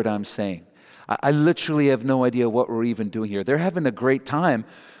single word I'm saying. I literally have no idea what we're even doing here. They're having a great time,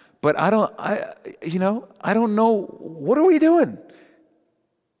 but I don't know, what are we doing?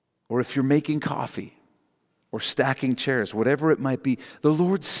 Or if you're making coffee or stacking chairs, whatever it might be, the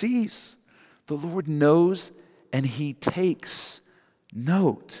Lord sees. The Lord knows, and He takes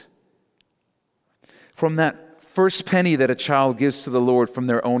note. From that first penny that a child gives to the Lord from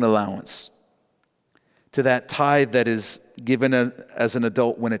their own allowance, to that tithe that is given as an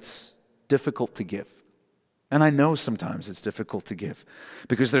adult when it's difficult to give. And I know sometimes it's difficult to give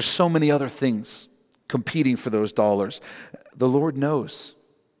because there's so many other things competing for those dollars. The Lord knows.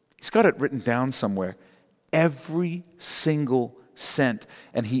 He's got it written down somewhere. Every single cent.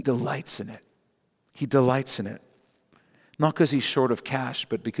 And He delights in it. He delights in it. Not because He's short of cash,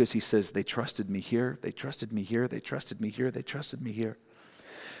 but because He says, they trusted me here, they trusted me here, they trusted me here, they trusted me here.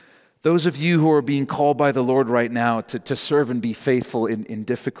 Those of you who are being called by the Lord right now to serve and be faithful in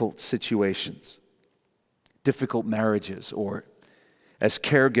difficult situations, difficult marriages, or as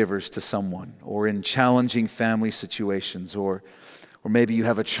caregivers to someone, or in challenging family situations, or maybe you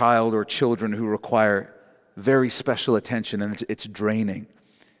have a child or children who require very special attention and it's draining.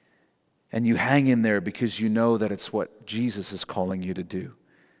 And you hang in there because you know that it's what Jesus is calling you to do.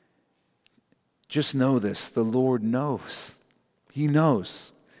 Just know this, the Lord knows. He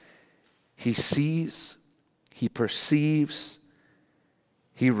knows. He sees, He perceives,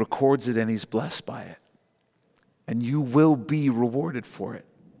 He records it, and He's blessed by it. And you will be rewarded for it.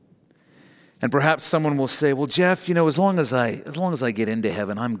 And perhaps someone will say, well, Jeff, as long as I get into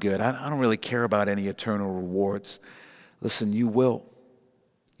heaven, I'm good. I don't really care about any eternal rewards. Listen, you will.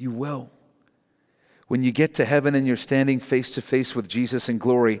 You will. When you get to heaven and you're standing face to face with Jesus in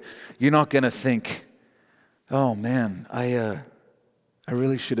glory, you're not going to think, oh man, I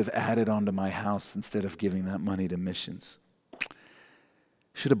really should have added onto my house instead of giving that money to missions.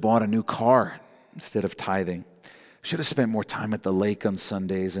 Should have bought a new car instead of tithing. Should have spent more time at the lake on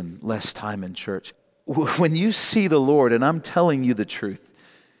Sundays and less time in church. When you see the Lord, and I'm telling you the truth,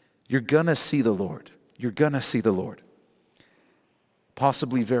 You're going to see the Lord. You're going to see the Lord.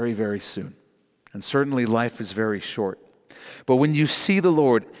 Possibly very, very soon. And certainly life is very short. But when you see the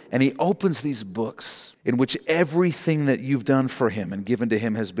Lord and He opens these books in which everything that you've done for Him and given to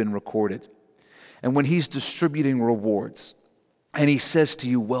Him has been recorded, and when He's distributing rewards, and He says to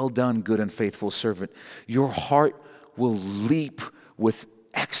you, well done, good and faithful servant, your heart will leap with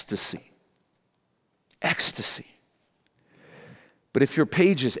ecstasy. Ecstasy. But if your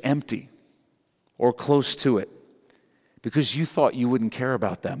page is empty or close to it, because you thought you wouldn't care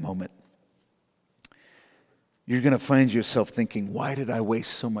about that moment, you're going to find yourself thinking, why did I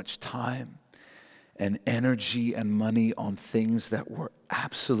waste so much time and energy and money on things that were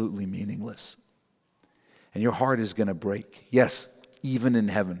absolutely meaningless? And your heart is going to break. Yes, even in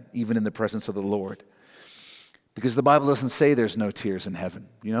heaven, even in the presence of the Lord. Because the Bible doesn't say there's no tears in heaven.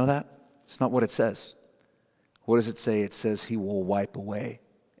 You know that? It's not what it says. What does it say? It says He will wipe away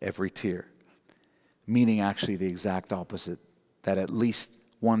every tear. Meaning actually the exact opposite. That at least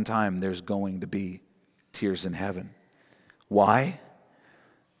one time there's going to be tears in heaven. Why?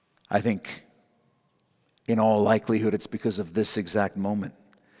 I think in all likelihood it's because of this exact moment.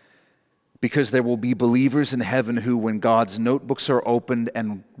 Because there will be believers in heaven who, when God's notebooks are opened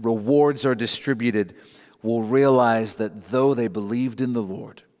and rewards are distributed, will realize that though they believed in the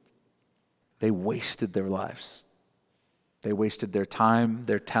Lord, they wasted their lives. They wasted their time,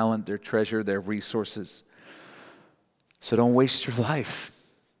 their talent, their treasure, their resources. So don't waste your life.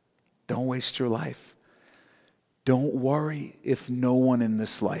 Don't waste your life. Don't worry if no one in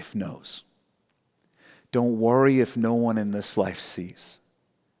this life knows. Don't worry if no one in this life sees.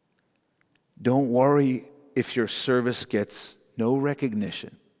 Don't worry if your service gets no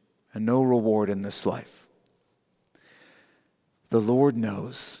recognition and no reward in this life. The Lord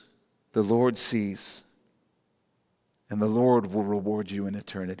knows, the Lord sees, and the Lord will reward you in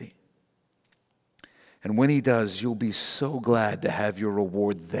eternity. And when He does, you'll be so glad to have your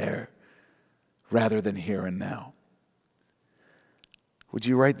reward there rather than here and now. Would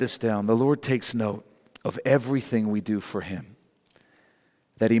you write this down? The Lord takes note of everything we do for Him,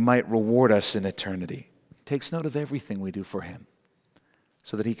 that He might reward us in eternity. He takes note of everything we do for Him,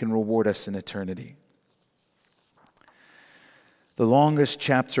 so that He can reward us in eternity. The longest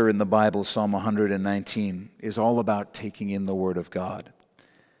chapter in the Bible, Psalm 119, is all about taking in the Word of God.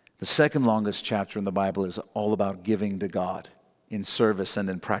 The second longest chapter in the Bible is all about giving to God in service and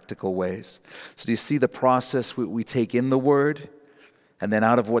in practical ways. So do you see the process? We take in the Word, and then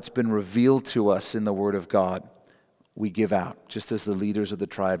out of what's been revealed to us in the Word of God, we give out, just as the leaders of the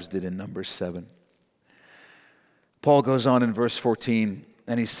tribes did in Numbers 7. Paul goes on in verse 14,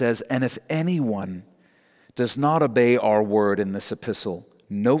 and he says, and if anyone does not obey our word in this epistle,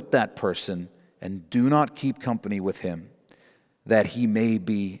 note that person and do not keep company with him, that he may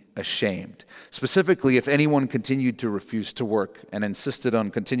be ashamed. Specifically, if anyone continued to refuse to work and insisted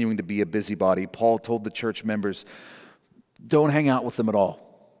on continuing to be a busybody, Paul told the church members, don't hang out with them at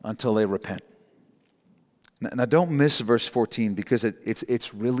all until they repent. Now don't miss verse 14 because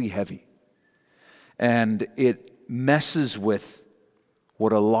it's really heavy. And it messes with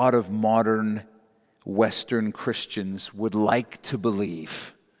what a lot of modern Western Christians would like to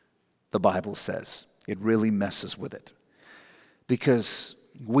believe the Bible says. It really messes with it. Because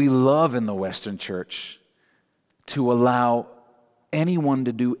we love in the Western church to allow anyone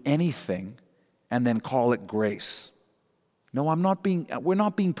to do anything and then call it grace. No, we're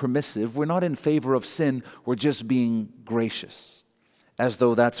not being permissive. We're not in favor of sin. We're just being gracious, as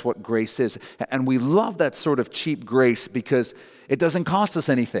though that's what grace is. And we love that sort of cheap grace because it doesn't cost us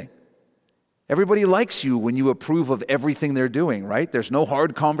anything. Everybody likes you when you approve of everything they're doing, right? There's no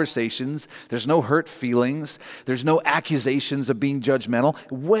hard conversations. There's no hurt feelings. There's no accusations of being judgmental.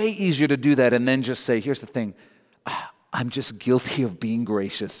 Way easier to do that and then just say, here's the thing. I'm just guilty of being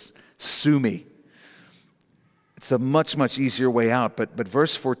gracious. Sue me. It's a much, much easier way out. But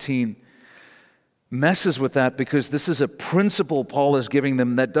verse 14 messes with that because this is a principle Paul is giving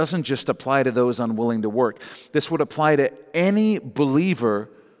them that doesn't just apply to those unwilling to work. This would apply to any believer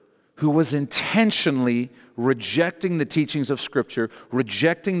who was intentionally rejecting the teachings of Scripture,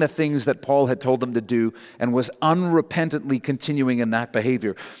 rejecting the things that Paul had told them to do, and was unrepentantly continuing in that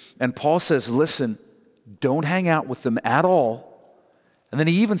behavior. And Paul says, listen, don't hang out with them at all. And then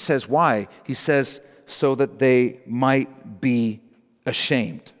he even says why. He says, so that they might be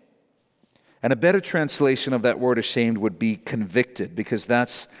ashamed. And a better translation of that word ashamed would be convicted, because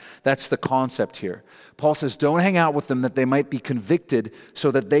that's the concept here. Paul says, don't hang out with them that they might be convicted so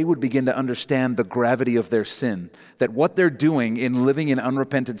that they would begin to understand the gravity of their sin. That what they're doing in living in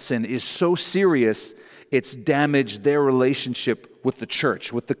unrepentant sin is so serious, it's damaged their relationship with the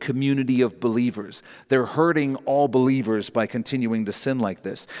church, with the community of believers. They're hurting all believers by continuing to sin like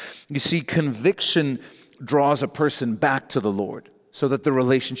this. You see, conviction draws a person back to the Lord so that the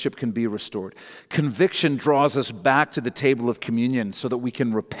relationship can be restored. Conviction draws us back to the table of communion so that we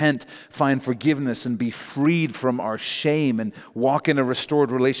can repent, find forgiveness, and be freed from our shame and walk in a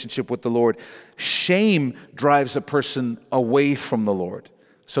restored relationship with the Lord. Shame drives a person away from the Lord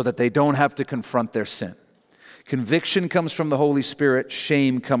so that they don't have to confront their sin. Conviction comes from the Holy Spirit.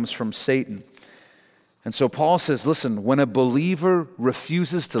 Shame comes from Satan. And so Paul says, listen, when a believer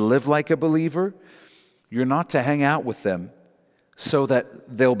refuses to live like a believer, you're not to hang out with them so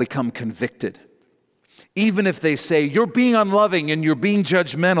that they'll become convicted. Even if they say, you're being unloving and you're being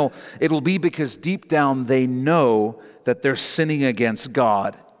judgmental, it'll be because deep down they know that they're sinning against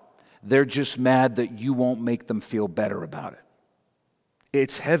God. They're just mad that you won't make them feel better about it.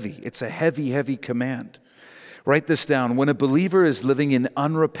 It's heavy. It's a heavy, heavy command. Write this down. When a believer is living in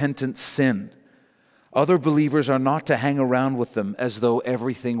unrepentant sin, other believers are not to hang around with them as though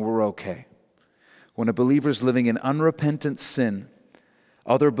everything were okay. When a believer is living in unrepentant sin,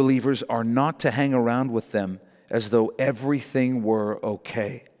 other believers are not to hang around with them as though everything were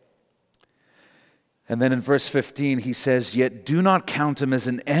okay. And then in verse 15, he says, yet do not count him as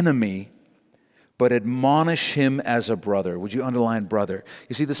an enemy, but admonish him as a brother. Would you underline brother?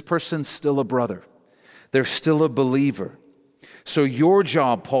 You see, this person's still a brother. They're still a believer. So your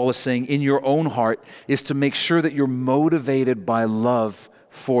job, Paul is saying, in your own heart, is to make sure that you're motivated by love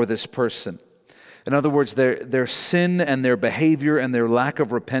for this person. In other words, their sin and their behavior and their lack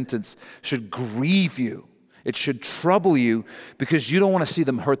of repentance should grieve you. It should trouble you because you don't want to see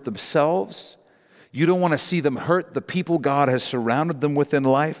them hurt themselves. You don't want to see them hurt the people God has surrounded them with in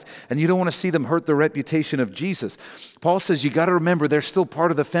life, and you don't want to see them hurt the reputation of Jesus. Paul says you got to remember they're still part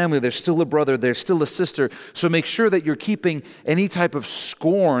of the family. They're still a brother. They're still a sister. So make sure that you're keeping any type of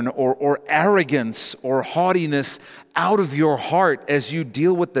scorn or arrogance or haughtiness out of your heart as you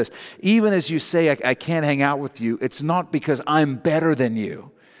deal with this. Even as you say, I can't hang out with you, it's not because I'm better than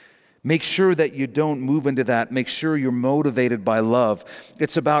you. Make sure that you don't move into that. Make sure you're motivated by love.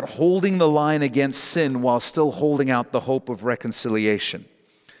 It's about holding the line against sin while still holding out the hope of reconciliation.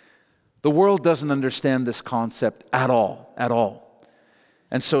 The world doesn't understand this concept at all.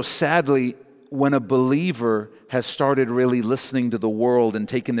 And so sadly, when a believer has started really listening to the world and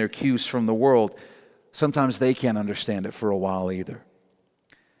taking their cues from the world, sometimes they can't understand it for a while either.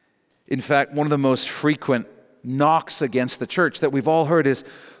 In fact, one of the most frequent knocks against the church that we've all heard is,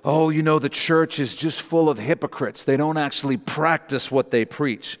 oh, you know, the church is just full of hypocrites. They don't actually practice what they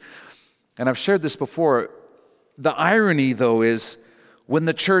preach. And I've shared this before. The irony, though, is when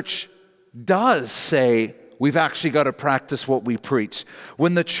the church does say, we've actually got to practice what we preach,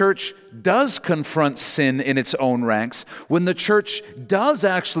 when the church does confront sin in its own ranks, when the church does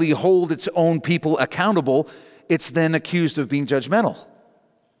actually hold its own people accountable, it's then accused of being judgmental.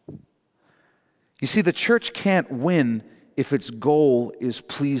 You see, the church can't win if its goal is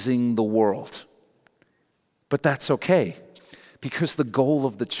pleasing the world. But that's okay, because the goal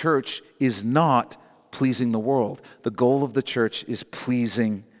of the church is not pleasing the world. The goal of the church is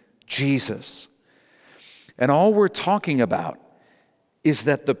pleasing Jesus. And all we're talking about is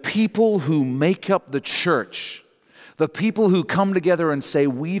that the people who make up the church, the people who come together and say,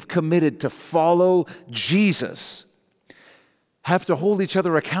 we've committed to follow Jesus, have to hold each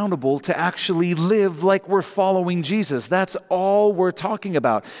other accountable to actually live like we're following Jesus. That's all we're talking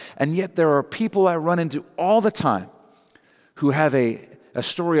about. And yet there are people I run into all the time who have a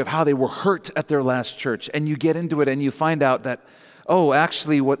story of how they were hurt at their last church. And you get into it and you find out that, oh,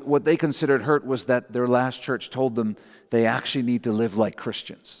 actually what they considered hurt was that their last church told them they actually need to live like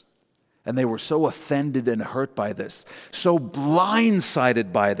Christians. And they were so offended and hurt by this, so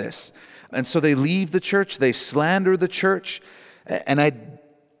blindsided by this. And so they leave the church, they slander the church. And I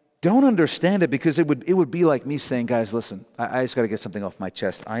don't understand it, because it would be like me saying, guys, listen, I just got to get something off my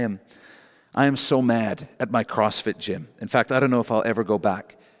chest. I am so mad at my CrossFit gym. In fact, I don't know if I'll ever go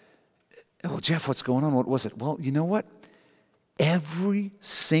back. Oh, Jeff, what's going on? What was it? Well, you know what? Every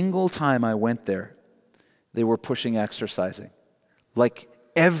single time I went there, they were pushing exercising. Like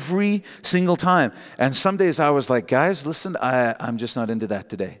every single time. And some days I was like, guys, listen, I'm just not into that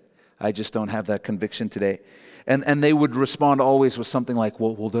today. I just don't have that conviction today. And they would respond always with something like,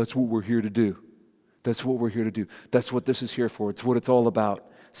 well, that's what we're here to do. That's what we're here to do. That's what this is here for. It's what it's all about.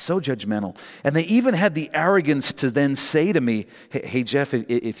 So judgmental. And they even had the arrogance to then say to me, hey Jeff,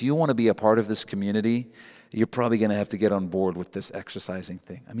 if you want to be a part of this community, you're probably going to have to get on board with this exercising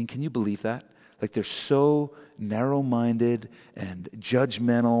thing. I mean, can you believe that? Like, they're so narrow-minded and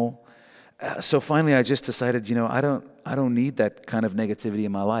judgmental. So finally, I just decided, I don't need that kind of negativity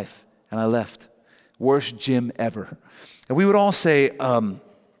in my life. And I left. Worst gym ever. And we would all say,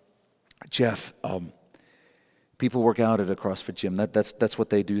 Jeff, people work out at a CrossFit gym. That's what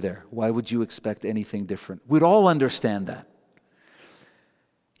they do there. Why would you expect anything different? We'd all understand that.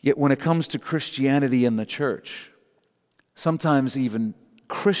 Yet when it comes to Christianity and the church, sometimes even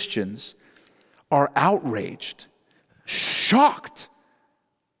Christians are outraged, shocked,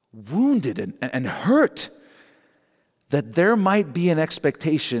 wounded, and hurt that there might be an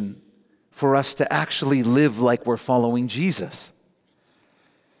expectation for us to actually live like we're following Jesus.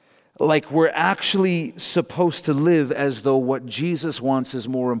 Like we're actually supposed to live as though what Jesus wants is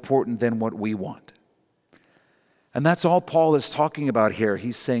more important than what we want. And that's all Paul is talking about here.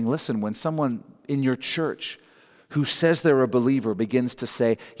 He's saying, listen, when someone in your church who says they're a believer begins to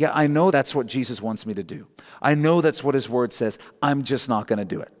say, yeah, I know that's what Jesus wants me to do. I know that's what his word says. I'm just not going to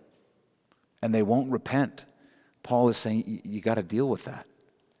do it. And they won't repent. Paul is saying, you got to deal with that.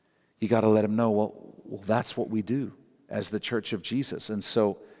 You got to let them know, well, that's what we do as the church of Jesus. And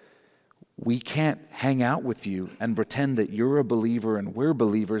so we can't hang out with you and pretend that you're a believer and we're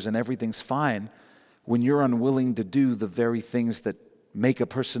believers and everything's fine when you're unwilling to do the very things that make a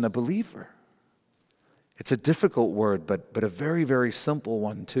person a believer. It's a difficult word, but a very, very simple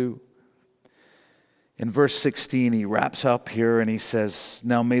one too. In verse 16, he wraps up here and he says,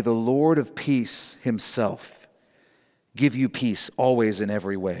 now may the Lord of peace himself give you peace always in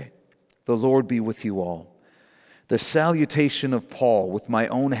every way. The Lord be with you all. The salutation of Paul with my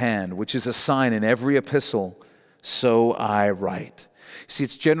own hand, which is a sign in every epistle, so I write. See,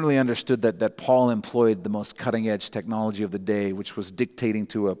 it's generally understood that Paul employed the most cutting-edge technology of the day, which was dictating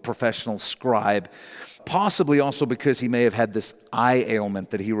to a professional scribe, possibly also because he may have had this eye ailment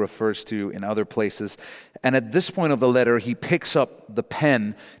that he refers to in other places. And at this point of the letter, he picks up the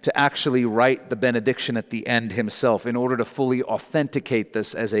pen to actually write the benediction at the end himself in order to fully authenticate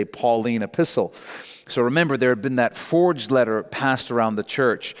this as a Pauline epistle. So remember, there had been that forged letter passed around the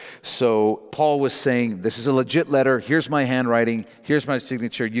church. So Paul was saying, this is a legit letter. Here's my handwriting. Here's my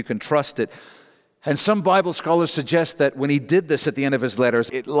signature. You can trust it. And some Bible scholars suggest that when he did this at the end of his letters,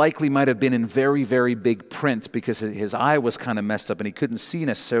 it likely might have been in very, very big print because his eye was kind of messed up and he couldn't see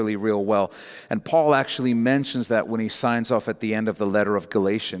necessarily real well. And Paul actually mentions that when he signs off at the end of the letter of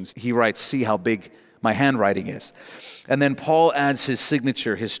Galatians. He writes, see how big my handwriting is. And then Paul adds his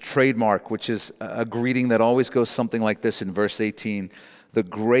signature, his trademark, which is a greeting that always goes something like this in verse 18. The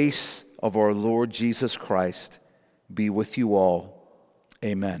grace of our Lord Jesus Christ be with you all.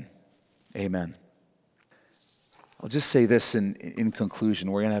 Amen. Amen. I'll just say this in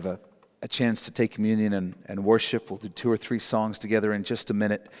conclusion. We're going to have a chance to take communion and worship. We'll do 2 or 3 songs together in just a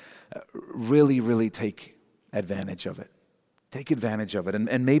minute. Really, really take advantage of it. Take advantage of it.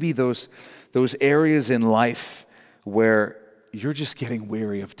 And maybe those areas in life where you're just getting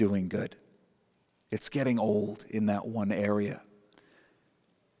weary of doing good. It's getting old in that one area.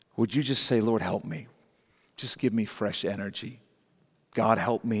 Would you just say, Lord, help me. Just give me fresh energy. God,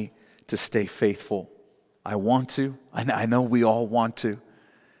 help me to stay faithful. I want to. I know we all want to.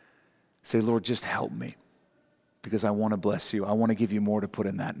 Say, Lord, just help me because I want to bless you. I want to give you more to put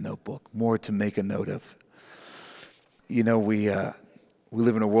in that notebook, more to make a note of. You know, we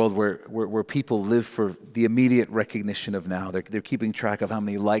live in a world where people live for the immediate recognition of now. They're keeping track of how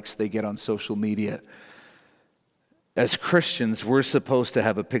many likes they get on social media. As Christians, we're supposed to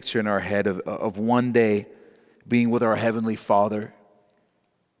have a picture in our head of one day being with our Heavenly Father.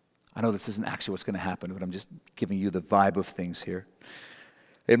 I know this isn't actually what's going to happen, but I'm just giving you the vibe of things here.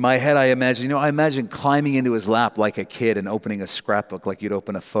 In my head, I imagine climbing into his lap like a kid and opening a scrapbook like you'd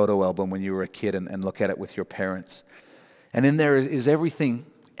open a photo album when you were a kid and look at it with your parents. And in there is everything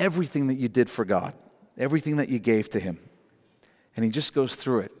that you did for God, everything that you gave to him. And he just goes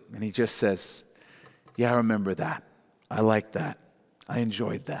through it and he just says, yeah, I remember that. I like that. I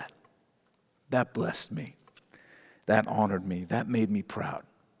enjoyed that. That blessed me. That honored me. That made me proud.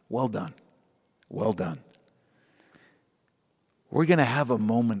 Well done. Well done. We're going to have a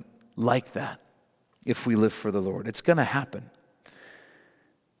moment like that if we live for the Lord. It's going to happen.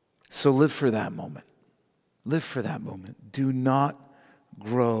 So live for that moment. Live for that moment. Do not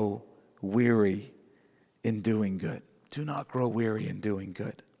grow weary in doing good. Do not grow weary in doing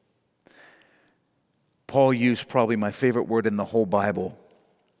good. Paul used probably my favorite word in the whole Bible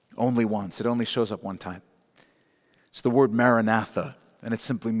only once. It only shows up one time. It's the word Maranatha. And it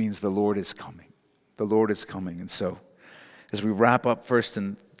simply means the Lord is coming. The Lord is coming. And so, as we wrap up 1st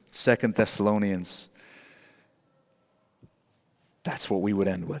and 2nd Thessalonians, that's what we would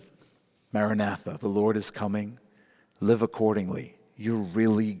end with. Maranatha, the Lord is coming. Live accordingly you're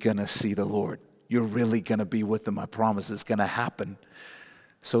really going to see the Lord. You're really going to be with Him. I promise it's going to happen.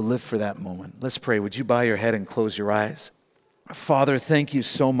 So live for that moment. Let's pray. Would you bow your head and close your eyes? Father, thank you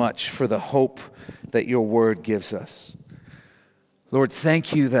so much for the hope that your word gives us. Lord,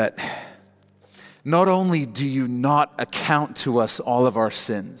 thank you that not only do you not account to us all of our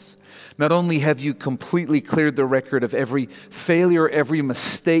sins, not only have you completely cleared the record of every failure, every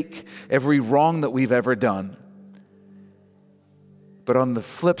mistake, every wrong that we've ever done, but on the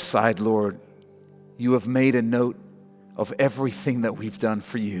flip side, Lord, you have made a note of everything that we've done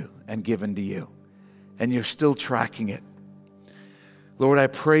for you and given to you, and you're still tracking it. Lord, I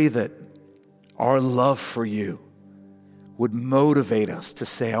pray that our love for you would motivate us to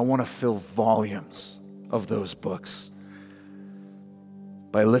say, I want to fill volumes of those books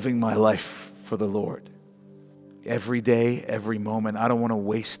by living my life for the Lord. Every day, every moment, I don't want to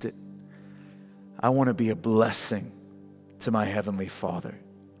waste it. I want to be a blessing to my Heavenly Father.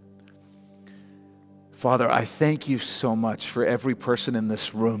 Father, I thank you so much for every person in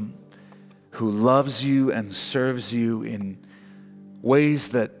this room who loves you and serves you in ways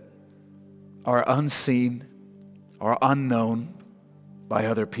that are unseen, are unknown by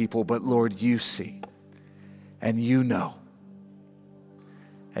other people, but Lord, you see, and you know,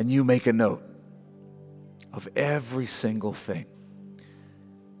 and you make a note of every single thing.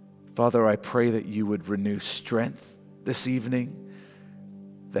 Father, I pray that you would renew strength this evening,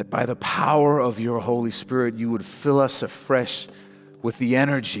 that by the power of your Holy Spirit, you would fill us afresh with the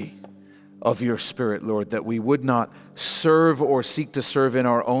energy of your Spirit, Lord, that we would not serve or seek to serve in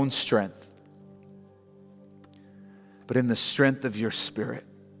our own strength, but in the strength of your Spirit,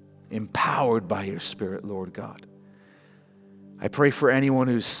 empowered by your Spirit, Lord God. I pray for anyone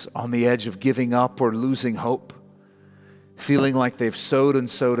who's on the edge of giving up or losing hope, feeling like they've sowed and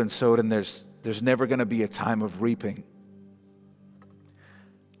sowed and sowed, and there's never going to be a time of reaping.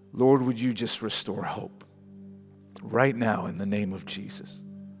 Lord, would you just restore hope right now in the name of Jesus?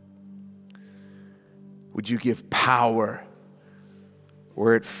 Would you give power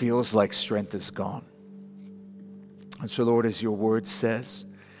where it feels like strength is gone? And so, Lord, as your word says,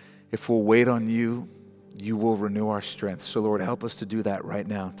 if we'll wait on you, you will renew our strength. So, Lord, help us to do that right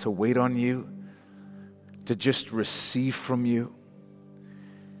now, to wait on you, to just receive from you.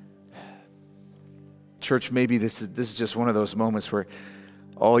 Church, maybe this is just one of those moments where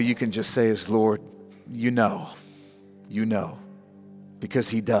all you can just say is, Lord, you know, because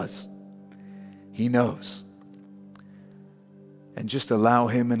He does. He knows. And just allow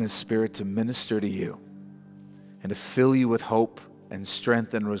Him and His Spirit to minister to you and to fill you with hope and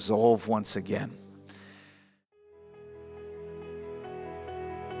strength and resolve once again.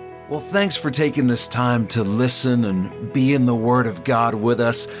 Well, thanks for taking this time to listen and be in the Word of God with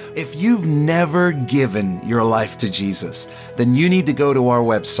us. If you've never given your life to Jesus, then you need to go to our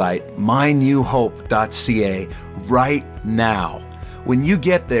website, mynewhope.ca, right now. When you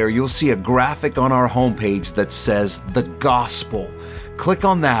get there, you'll see a graphic on our homepage that says The Gospel. Click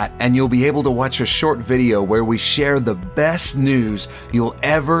on that and you'll be able to watch a short video where we share the best news you'll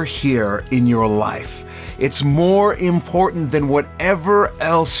ever hear in your life. It's more important than whatever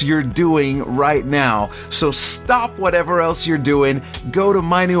else you're doing right now. So stop whatever else you're doing, go to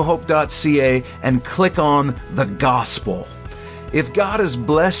mynewhope.ca and click on The Gospel. If God has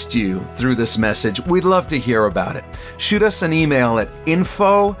blessed you through this message, we'd love to hear about it. Shoot us an email at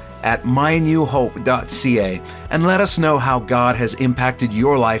info@mynewhope.ca and let us know how God has impacted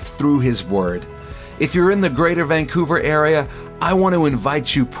your life through His Word. If you're in the greater Vancouver area, I want to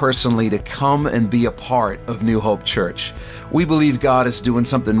invite you personally to come and be a part of New Hope Church. We believe God is doing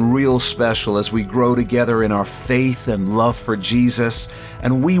something real special as we grow together in our faith and love for Jesus,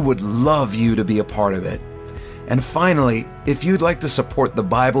 and we would love you to be a part of it. And finally, if you'd like to support the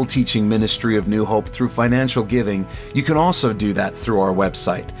Bible teaching ministry of New Hope through financial giving, you can also do that through our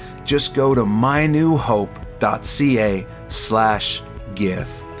website. Just go to mynewhope.ca/give.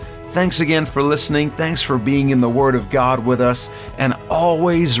 Thanks again for listening. Thanks for being in the Word of God with us. And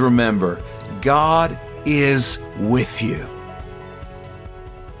always remember, God is with you.